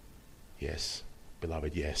 Yes,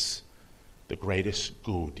 beloved, yes. The greatest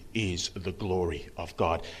good is the glory of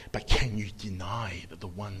God. But can you deny that the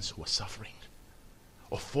ones who are suffering,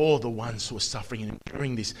 or for the ones who are suffering and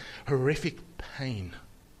enduring this horrific pain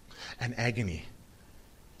and agony,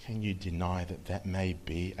 can you deny that that may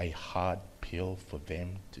be a hard pill for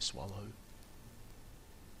them to swallow?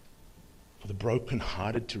 For the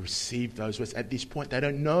brokenhearted to receive those words. At this point, they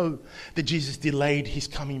don't know that Jesus delayed his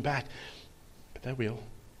coming back, but they will.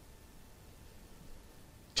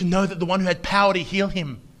 To know that the one who had power to heal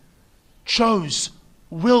him chose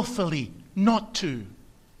willfully not to.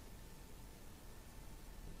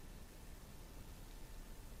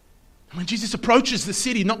 And when Jesus approaches the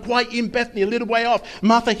city, not quite in Bethany, a little way off,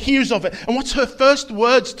 Martha hears of it. And what's her first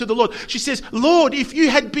words to the Lord? She says, Lord, if you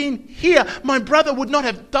had been here, my brother would not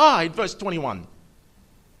have died. Verse 21.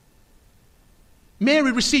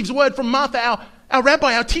 Mary receives word from Martha, our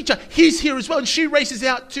rabbi, our teacher. He's here as well. And she races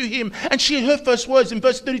out to him. And her first words in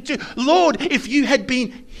verse 32, Lord, if you had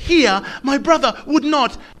been here, my brother would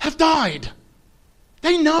not have died.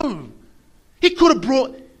 They know. He could have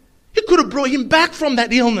brought him back from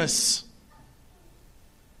that illness.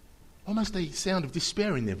 Almost a sound of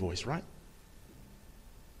despair in their voice, right?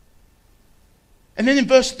 And then in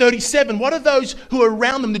verse 37, what are those who are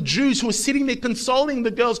around them, the Jews who are sitting there consoling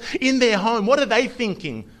the girls in their home? What are they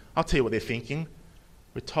thinking? I'll tell you what they're thinking.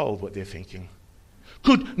 We're told what they're thinking.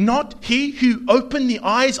 Could not he who opened the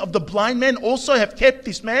eyes of the blind man also have kept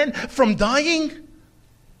this man from dying?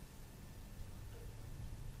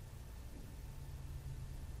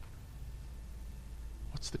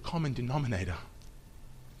 What's the common denominator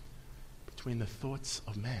between the thoughts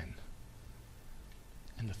of man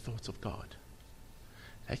and the thoughts of God?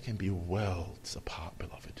 They can be worlds apart,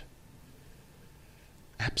 beloved.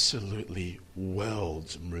 Absolutely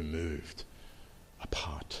worlds removed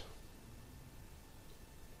apart.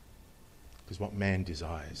 Because what man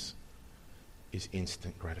desires is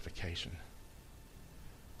instant gratification.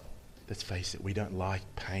 Let's face it, we don't like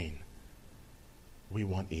pain. We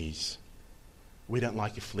want ease. We don't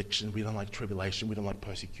like affliction. We don't like tribulation. We don't like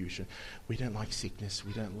persecution. We don't like sickness.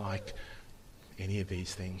 We don't like any of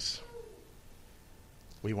these things.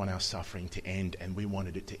 We want our suffering to end, and we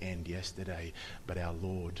wanted it to end yesterday. But our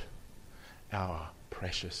Lord, our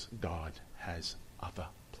precious God, has other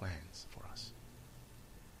plans for us.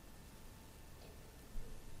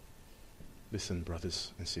 Listen,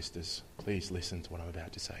 brothers and sisters, please listen to what I'm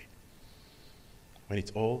about to say. When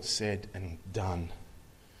it's all said and done,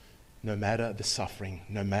 no matter the suffering,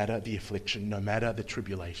 no matter the affliction, no matter the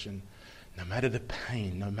tribulation, no matter the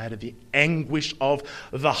pain, no matter the anguish of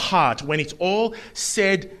the heart, when it's all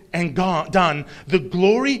said and done, the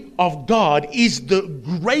glory of God is the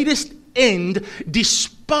greatest end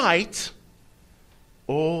despite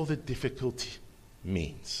all the difficulty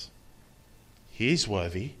means. He is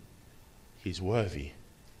worthy. He's worthy.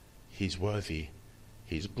 He's worthy.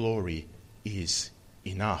 His glory is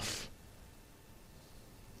enough.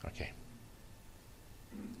 Okay.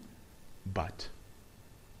 But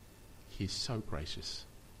He's so gracious.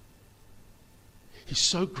 He's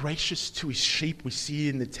so gracious to His sheep. We see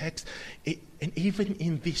in the text. And even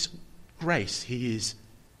in this grace, He is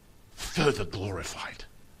further glorified.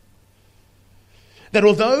 That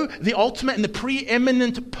although the ultimate and the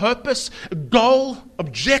preeminent purpose, goal,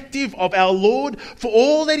 objective of our Lord for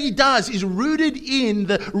all that He does is rooted in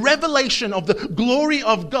the revelation of the glory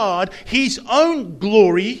of God, His own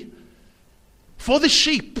glory for the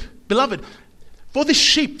sheep, beloved, for the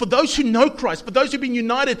sheep, for those who know Christ, for those who have been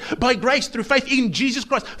united by grace through faith in Jesus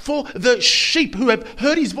Christ, for the sheep who have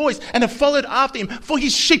heard His voice and have followed after Him, for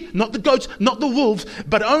His sheep, not the goats, not the wolves,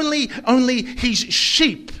 but only His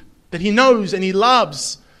sheep that He knows and He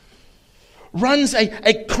loves, runs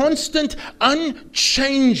a constant,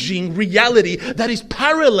 unchanging reality that is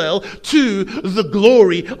parallel to the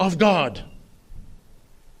glory of God.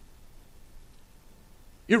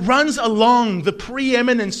 It runs along the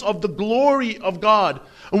preeminence of the glory of God.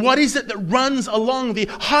 And what is it that runs along the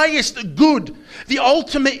highest good, the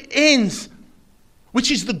ultimate ends, which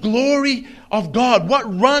is the glory of God?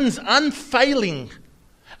 What runs unfailing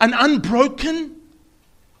and unbroken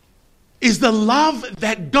is the love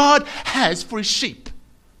that God has for His sheep.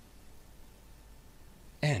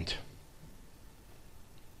 And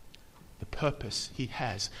the purpose He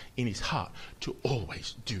has in His heart to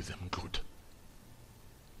always do them good.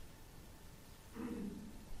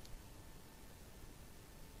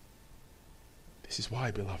 This is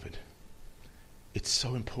why, beloved, it's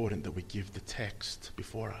so important that we give the text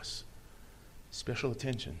before us special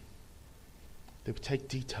attention, that we take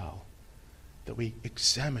detail, that we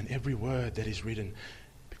examine every word that is written,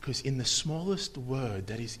 because in the smallest word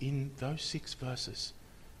that is in those 6 verses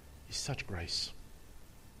is such grace.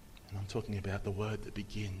 And I'm talking about the word that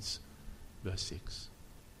begins verse 6.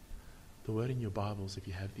 The word in your Bibles, if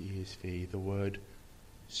you have the ESV, the word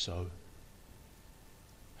so.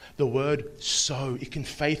 The word so, it can be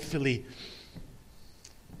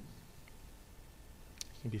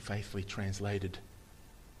faithfully translated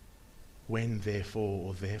when, therefore,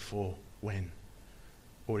 or therefore, when.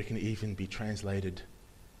 Or it can even be translated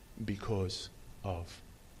because of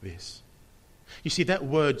this. You see, that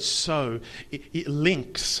word so, it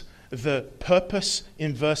links the purpose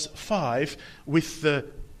in verse 5 with the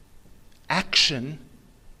action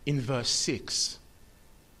in verse 6.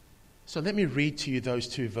 So let me read to you those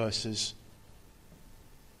 2 verses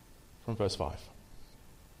from verse 5.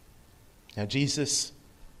 Now Jesus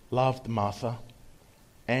loved Martha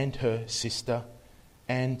and her sister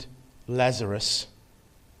and Lazarus.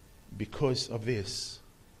 Because of this,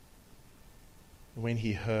 when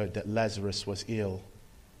He heard that Lazarus was ill,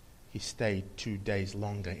 He stayed 2 days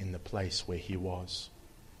longer in the place where he was.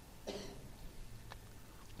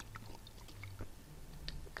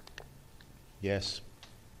 Yes,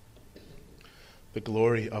 the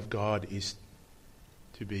glory of God is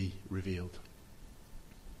to be revealed.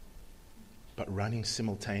 but running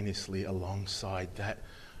simultaneously alongside that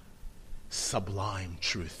sublime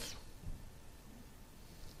truth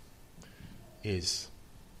is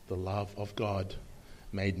the love of God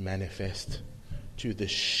made manifest to the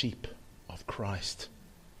sheep of Christ.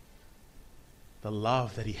 The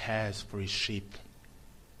love that he has for his sheep,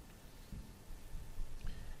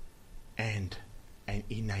 and an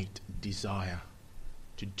innate desire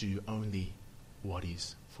to do only what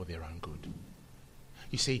is for their own good.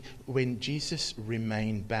 You see, when Jesus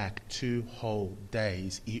remained back 2 whole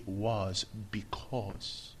days, it was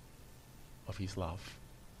because of his love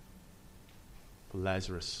for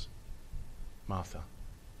Lazarus, Martha,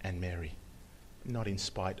 and Mary, not in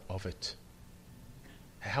spite of it.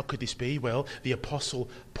 How could this be? Well, the Apostle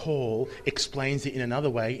Paul explains it in another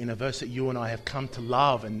way in a verse that you and I have come to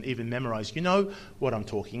love and even memorize. You know what I'm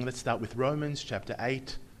talking. Let's start with Romans chapter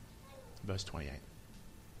 8, verse 28.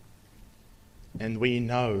 And we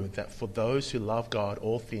know that for those who love God,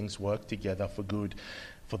 all things work together for good,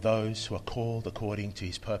 for those who are called according to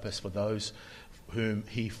his purpose, for those whom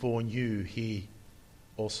he foreknew, he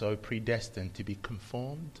also predestined to be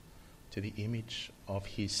conformed to the image of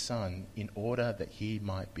his Son, in order that he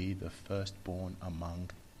might be the firstborn among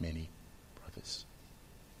many brothers.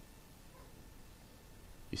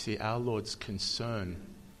 You see, our Lord's concern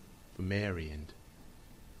for Mary and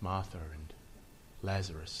Martha and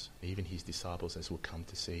Lazarus, even his disciples, as we'll come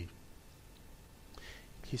to see,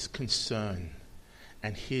 his concern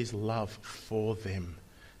and his love for them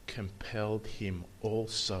compelled him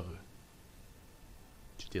also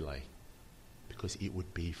to delay, because it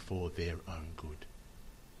would be for their own good,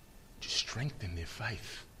 to strengthen their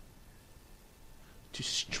faith, to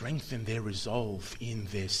strengthen their resolve in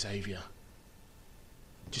their Saviour,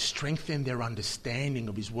 to strengthen their understanding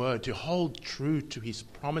of his word, to hold true to his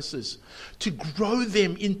promises, to grow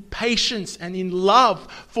them in patience and in love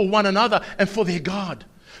for one another and for their God,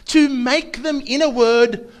 to make them, in a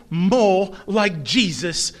word, more like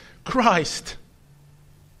Jesus Christ.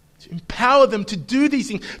 To empower them to do these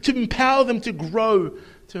things, to empower them to grow,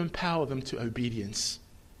 to empower them to obedience.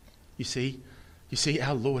 You see,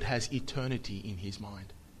 our Lord has eternity in his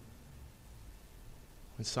mind.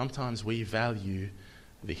 And sometimes we value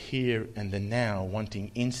the here and the now,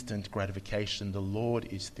 wanting instant gratification. The Lord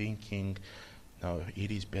is thinking, no,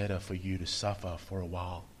 it is better for you to suffer for a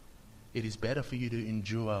while. It is better for you to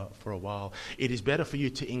endure for a while. It is better for you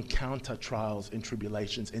to encounter trials and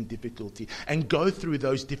tribulations and difficulty and go through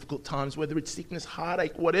those difficult times, whether it's sickness,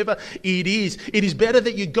 heartache, whatever it is. It is better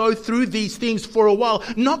that you go through these things for a while,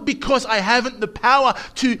 not because I haven't the power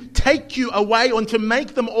to take you away or to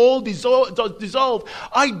make them all dissolve.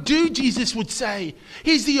 I do, Jesus would say.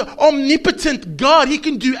 He's the omnipotent God. He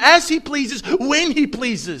can do as he pleases, when he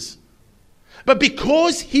pleases. But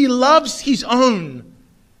because he loves his own,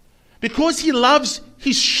 because he loves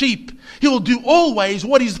his sheep, he will do always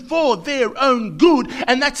what is for their own good.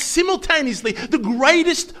 And that's simultaneously the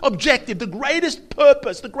greatest objective, the greatest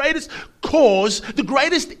purpose, the greatest cause, the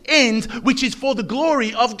greatest end, which is for the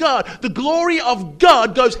glory of God. The glory of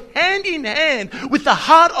God goes hand in hand with the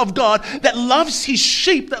heart of God that loves his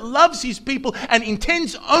sheep, that loves his people, and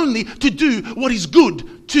intends only to do what is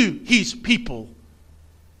good to his people.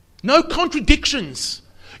 No contradictions.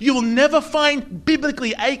 You will never find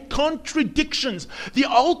biblically a contradictions. The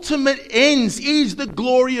ultimate ends is the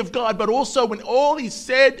glory of God. But also when all is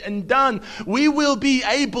said and done, we will be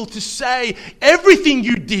able to say, everything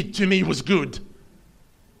you did to me was good.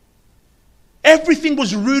 Everything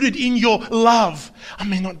was rooted in your love. I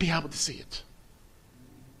may not be able to see it.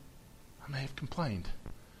 I may have complained.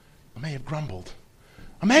 I may have grumbled.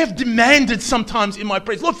 I may have demanded sometimes in my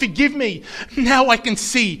prayers, Lord, forgive me. Now I can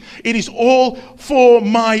see it is all for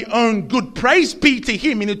my own good. Praise be to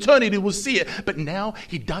him. In eternity we'll see it. But now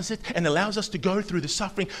he does it and allows us to go through the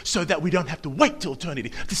suffering so that we don't have to wait till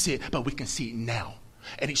eternity to see it, but we can see it now.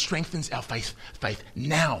 And it strengthens our faith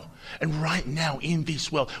now. And right now in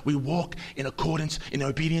this world, we walk in accordance, in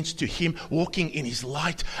obedience to him, walking in his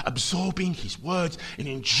light, absorbing his words and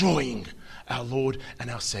enjoying our Lord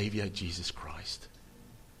and our Saviour, Jesus Christ.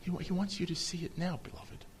 He wants you to see it now,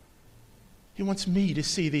 beloved. He wants me to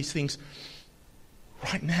see these things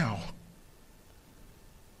right now.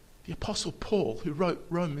 The Apostle Paul, who wrote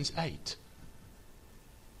Romans 8,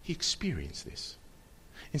 he experienced this.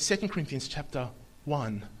 In 2 Corinthians chapter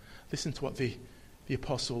 1, listen to what the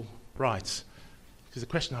Apostle writes. Because the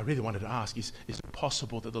question I really wanted to ask is it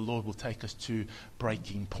possible that the Lord will take us to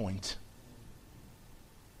breaking point?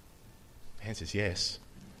 The answer is yes.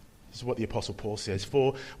 This is what the Apostle Paul says.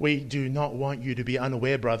 For we do not want you to be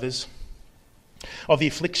unaware, brothers, of the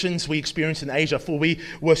afflictions we experienced in Asia, for we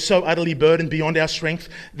were so utterly burdened beyond our strength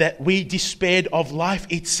that we despaired of life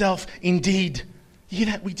itself indeed. You hear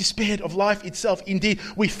that? We despaired of life itself indeed.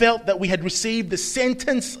 We felt that we had received the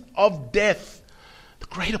sentence of death. The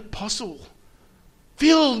great apostle,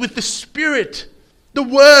 filled with the Spirit, the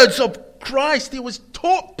words of Christ, he was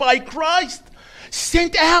taught by Christ,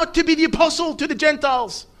 sent out to be the apostle to the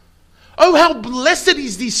Gentiles. Oh, how blessed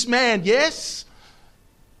is this man, yes?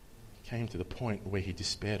 Came to the point where he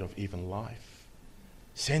despaired of even life.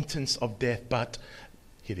 Sentence of death, but,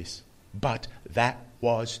 hear this, but that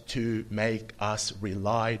was to make us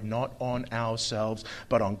rely not on ourselves,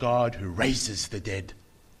 but on God who raises the dead.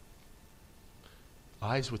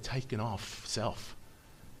 Eyes were taken off self,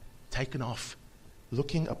 taken off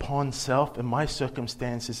looking upon self and my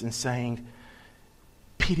circumstances and saying,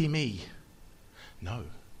 pity me. No,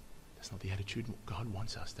 that's not the attitude God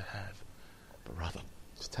wants us to have, but rather,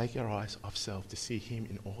 just take our eyes off self to see him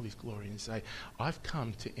in all his glory and say, I've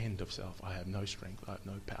come to end of self. I have no strength. I have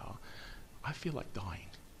no power. I feel like dying.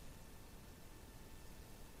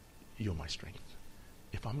 You're my strength.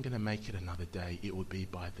 If I'm going to make it another day, it will be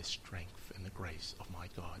by the strength and the grace of my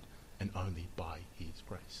God, and only by his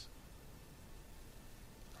grace.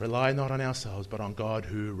 Rely not on ourselves, but on God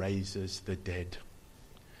who raises the dead.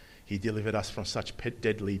 He delivered us from such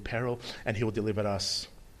deadly peril, and he will deliver us.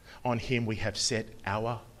 On him we have set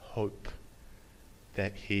our hope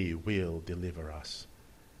that he will deliver us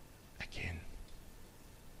again.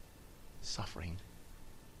 Suffering.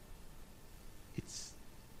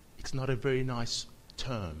 It's not a very nice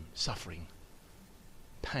term, suffering.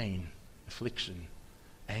 Pain, affliction,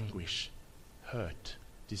 anguish, hurt,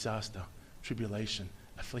 disaster, tribulation,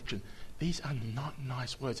 affliction. These are not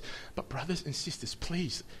nice words. But brothers and sisters,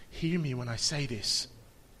 please hear me when I say this.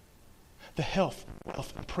 The health,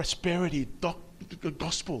 wealth, and prosperity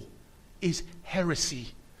gospel is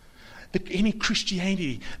heresy. Any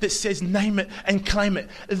Christianity that says name it and claim it,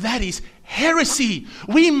 that is heresy.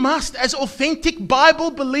 We must, as authentic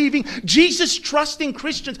Bible-believing, Jesus-trusting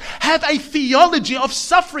Christians, have a theology of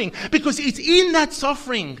suffering, because it's in that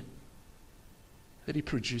suffering that he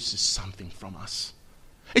produces something from us.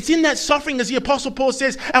 It's in that suffering, as the Apostle Paul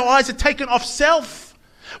says, our eyes are taken off self.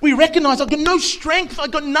 We recognize I've got no strength.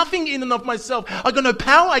 I've got nothing in and of myself. I've got no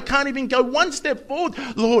power. I can't even go one step forward.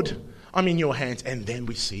 Lord, I'm in your hands. And then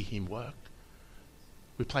we see him work.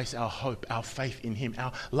 We place our hope, our faith in him.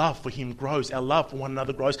 Our love for him grows. Our love for one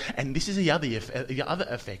another grows. And this is the other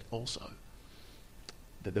effect also.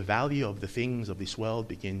 That the value of the things of this world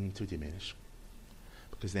begin to diminish.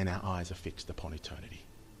 Because then our eyes are fixed upon eternity.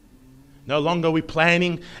 No longer are we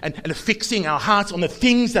planning and fixing our hearts on the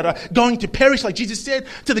things that are going to perish. Like Jesus said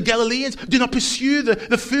to the Galileans, do not pursue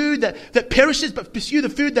the food that perishes, but pursue the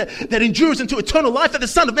food that endures into eternal life that the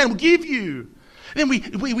Son of Man will give you. Then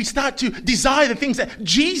we start to desire the things that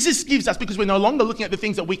Jesus gives us, because we're no longer looking at the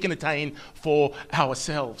things that we can attain for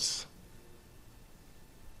ourselves.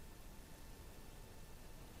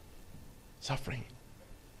 Suffering.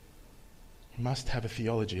 You must have a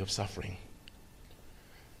theology of suffering.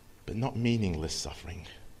 But not meaningless suffering.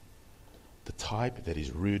 The type that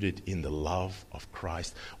is rooted in the love of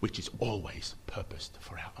Christ, which is always purposed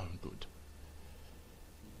for our own good.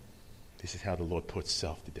 This is how the Lord puts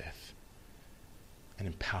self to death and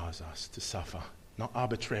empowers us to suffer, not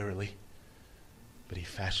arbitrarily, but he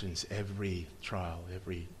fashions every trial,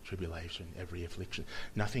 every tribulation, every affliction.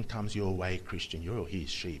 Nothing comes your way, Christian. You're his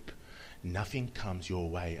sheep. Nothing comes your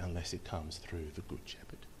way unless it comes through the Good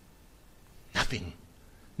Shepherd. Nothing.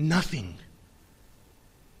 Nothing.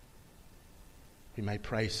 We may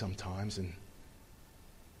pray sometimes and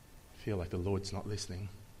feel like the Lord's not listening.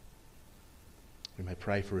 We may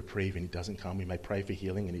pray for reprieve and it doesn't come. We may pray for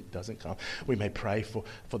healing and it doesn't come. We may pray for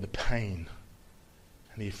the pain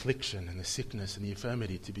and the affliction and the sickness and the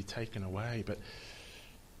infirmity to be taken away, but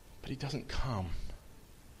it doesn't come.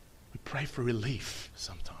 We pray for relief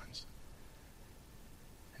sometimes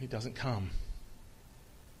and it doesn't come.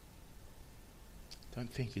 Don't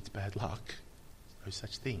think it's bad luck. No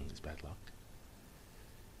such thing as bad luck.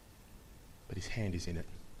 But his hand is in it.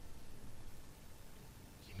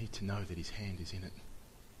 You need to know that his hand is in it.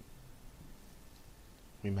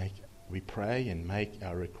 We pray and make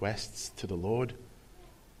our requests to the Lord.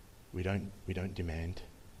 We don't demand.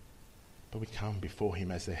 But we come before him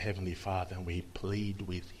as the Heavenly Father and we plead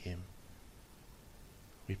with him.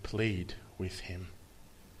 We plead with him.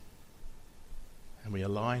 And we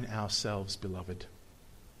align ourselves, beloved,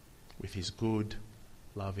 with his good,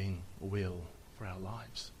 loving will for our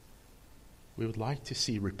lives. We would like to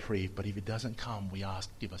see reprieve, but if it doesn't come, we ask,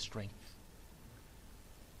 give us strength.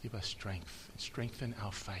 Give us strength and strengthen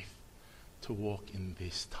our faith to walk in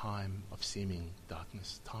this time of seeming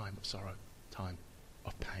darkness, time of sorrow, time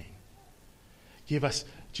of pain. Give us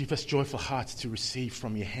joyful hearts to receive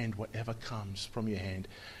from your hand whatever comes from your hand,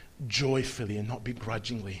 joyfully and not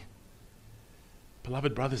begrudgingly.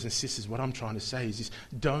 Beloved brothers and sisters, what I'm trying to say is this: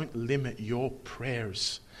 don't limit your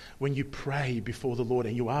prayers when you pray before the Lord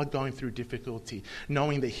and you are going through difficulty,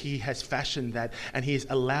 knowing that He has fashioned that and He has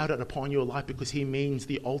allowed it upon your life because He means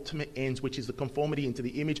the ultimate ends, which is the conformity into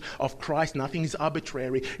the image of Christ. Nothing is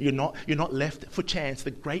arbitrary. You're not left for chance.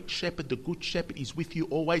 The great shepherd, the good shepherd, is with you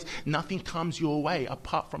always. Nothing comes your way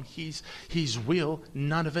apart from His will,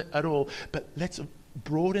 none of it at all. But let's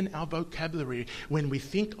broaden our vocabulary when we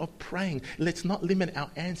think of praying. Let's not limit our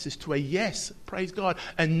answers to a yes, praise God,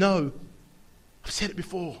 and no. I've said it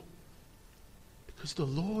before. Because the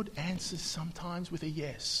Lord answers sometimes with a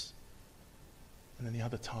yes. And then the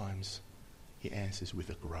other times He answers with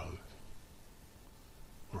a grow.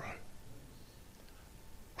 Grow.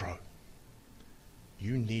 Grow.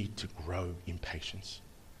 You need to grow in patience.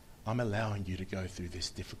 I'm allowing you to go through this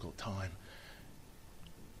difficult time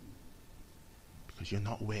because you're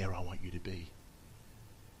not where I want you to be.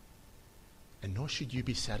 And nor should you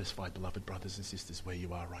be satisfied, beloved brothers and sisters, where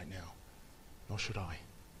you are right now. Nor should I.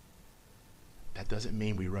 That doesn't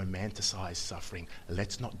mean we romanticize suffering.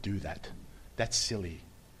 Let's not do that. That's silly.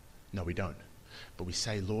 No, we don't. But we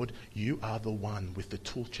say, Lord, you are the one with the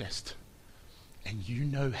tool chest. And you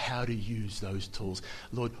know how to use those tools.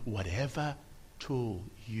 Lord, whatever tool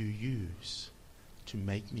you use to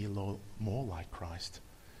make me more like Christ,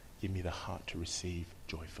 give me the heart to receive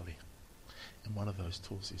joyfully. And one of those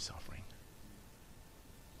tools is suffering,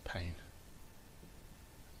 pain,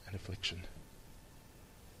 and affliction.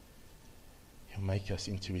 He'll make us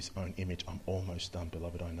into His own image. I'm almost done,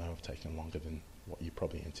 beloved. I know I've taken longer than what you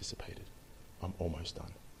probably anticipated. I'm almost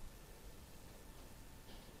done.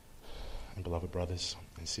 And beloved brothers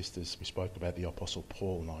and sisters, we spoke about the Apostle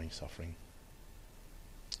Paul knowing suffering.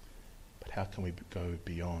 But how can we go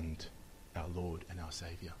beyond our Lord and our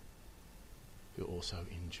Saviour, who also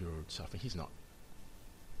endured suffering?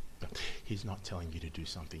 He's not telling you to do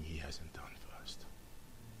something He hasn't done first.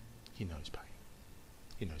 He knows pain.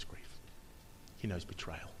 He knows grief. He knows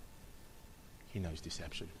betrayal. He knows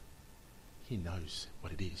deception. He knows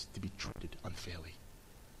what it is to be treated unfairly.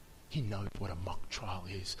 He knows what a mock trial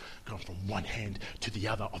is, going from one hand to the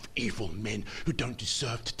other of evil men who don't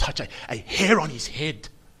deserve to touch a hair on his head.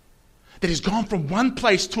 That has gone from one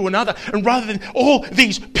place to another, and rather than all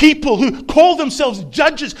these people who call themselves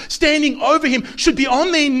judges standing over him should be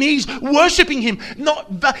on their knees worshipping him.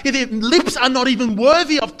 Their lips are not even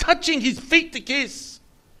worthy of touching his feet to kiss.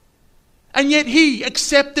 And yet he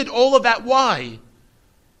accepted all of that. Why?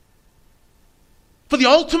 For the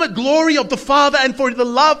ultimate glory of the Father and for the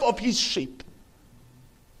love of His sheep.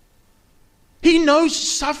 He knows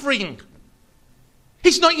suffering.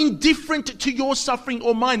 He's not indifferent to your suffering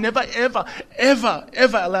or mine. Never, ever, ever,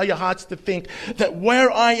 ever allow your hearts to think that where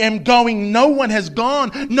I am going, no one has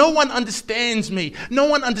gone. No one understands me. No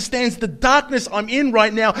one understands the darkness I'm in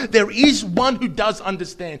right now. There is one who does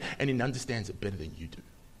understand, and He understands it better than you do.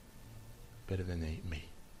 Better than me.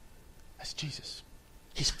 That's Jesus.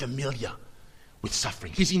 He's familiar with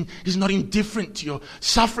suffering. He's not indifferent to your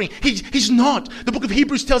suffering. He's not. The book of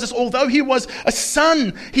Hebrews tells us, although He was a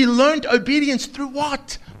son, He learned obedience through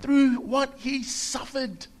what? Through what He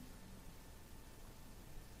suffered.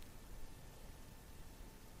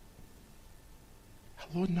 Our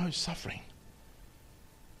Lord knows suffering.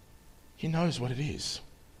 He knows what it is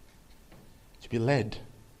to be led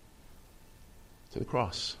to the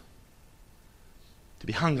cross, to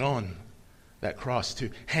be hung on that cross, to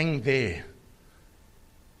hang there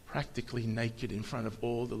practically naked in front of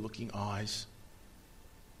all the looking eyes,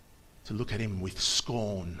 to look at Him with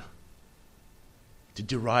scorn, to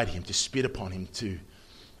deride Him, to spit upon Him, to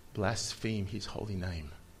blaspheme His holy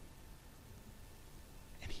name.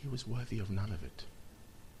 And He was worthy of none of it.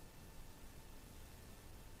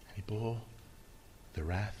 And He bore the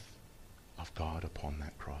wrath of God upon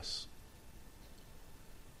that cross.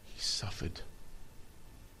 He suffered.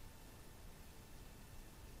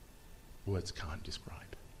 Words can't describe.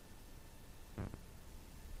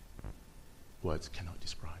 Words cannot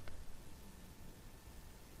describe.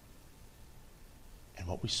 And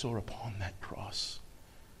what we saw upon that cross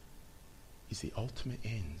is the ultimate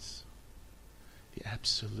ends, the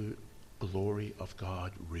absolute glory of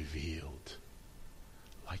God revealed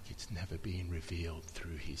like it's never been revealed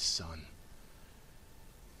through His Son.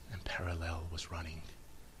 And parallel was running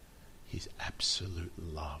His absolute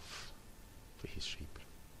love for His sheep.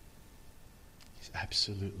 His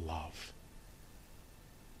absolute love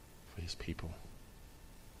for His people.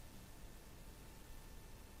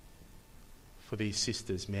 For these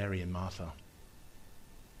sisters, Mary and Martha,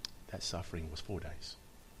 that suffering was 4 days.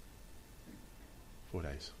 4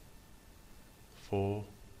 days. 4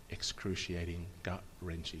 excruciating,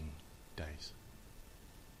 gut-wrenching days.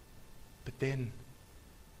 But then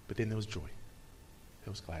there was joy.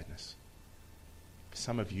 There was gladness. For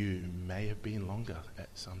some of you, may have been longer at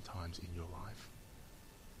some times in your life.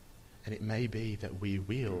 And it may be that we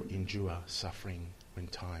will endure suffering when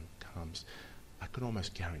time comes. I can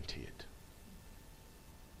almost guarantee it.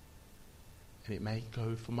 And it may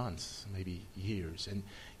go for months, maybe years. And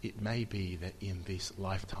it may be that in this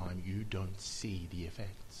lifetime you don't see the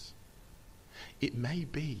effects. It may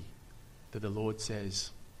be that the Lord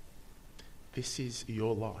says, this is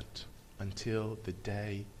your lot until the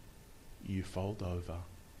day you fold over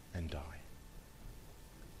and die.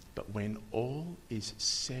 But when all is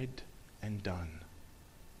said and done,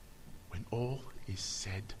 when all is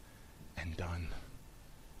said and done,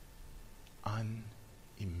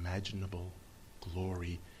 unimaginable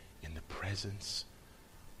glory in the presence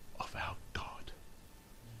of our God.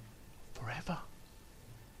 Forever.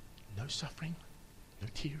 No suffering, no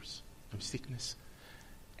tears, no sickness,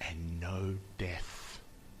 and no death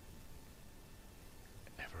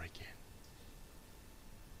ever again.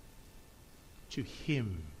 To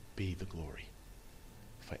him be the glory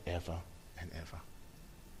forever and ever.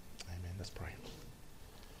 Amen. Let's pray.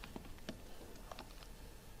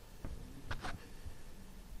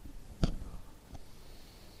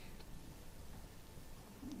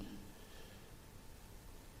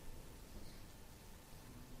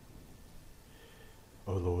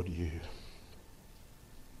 Oh Lord, you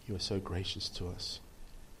are so gracious to us.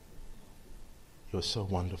 You are so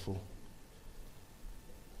wonderful.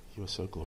 You are so glorious.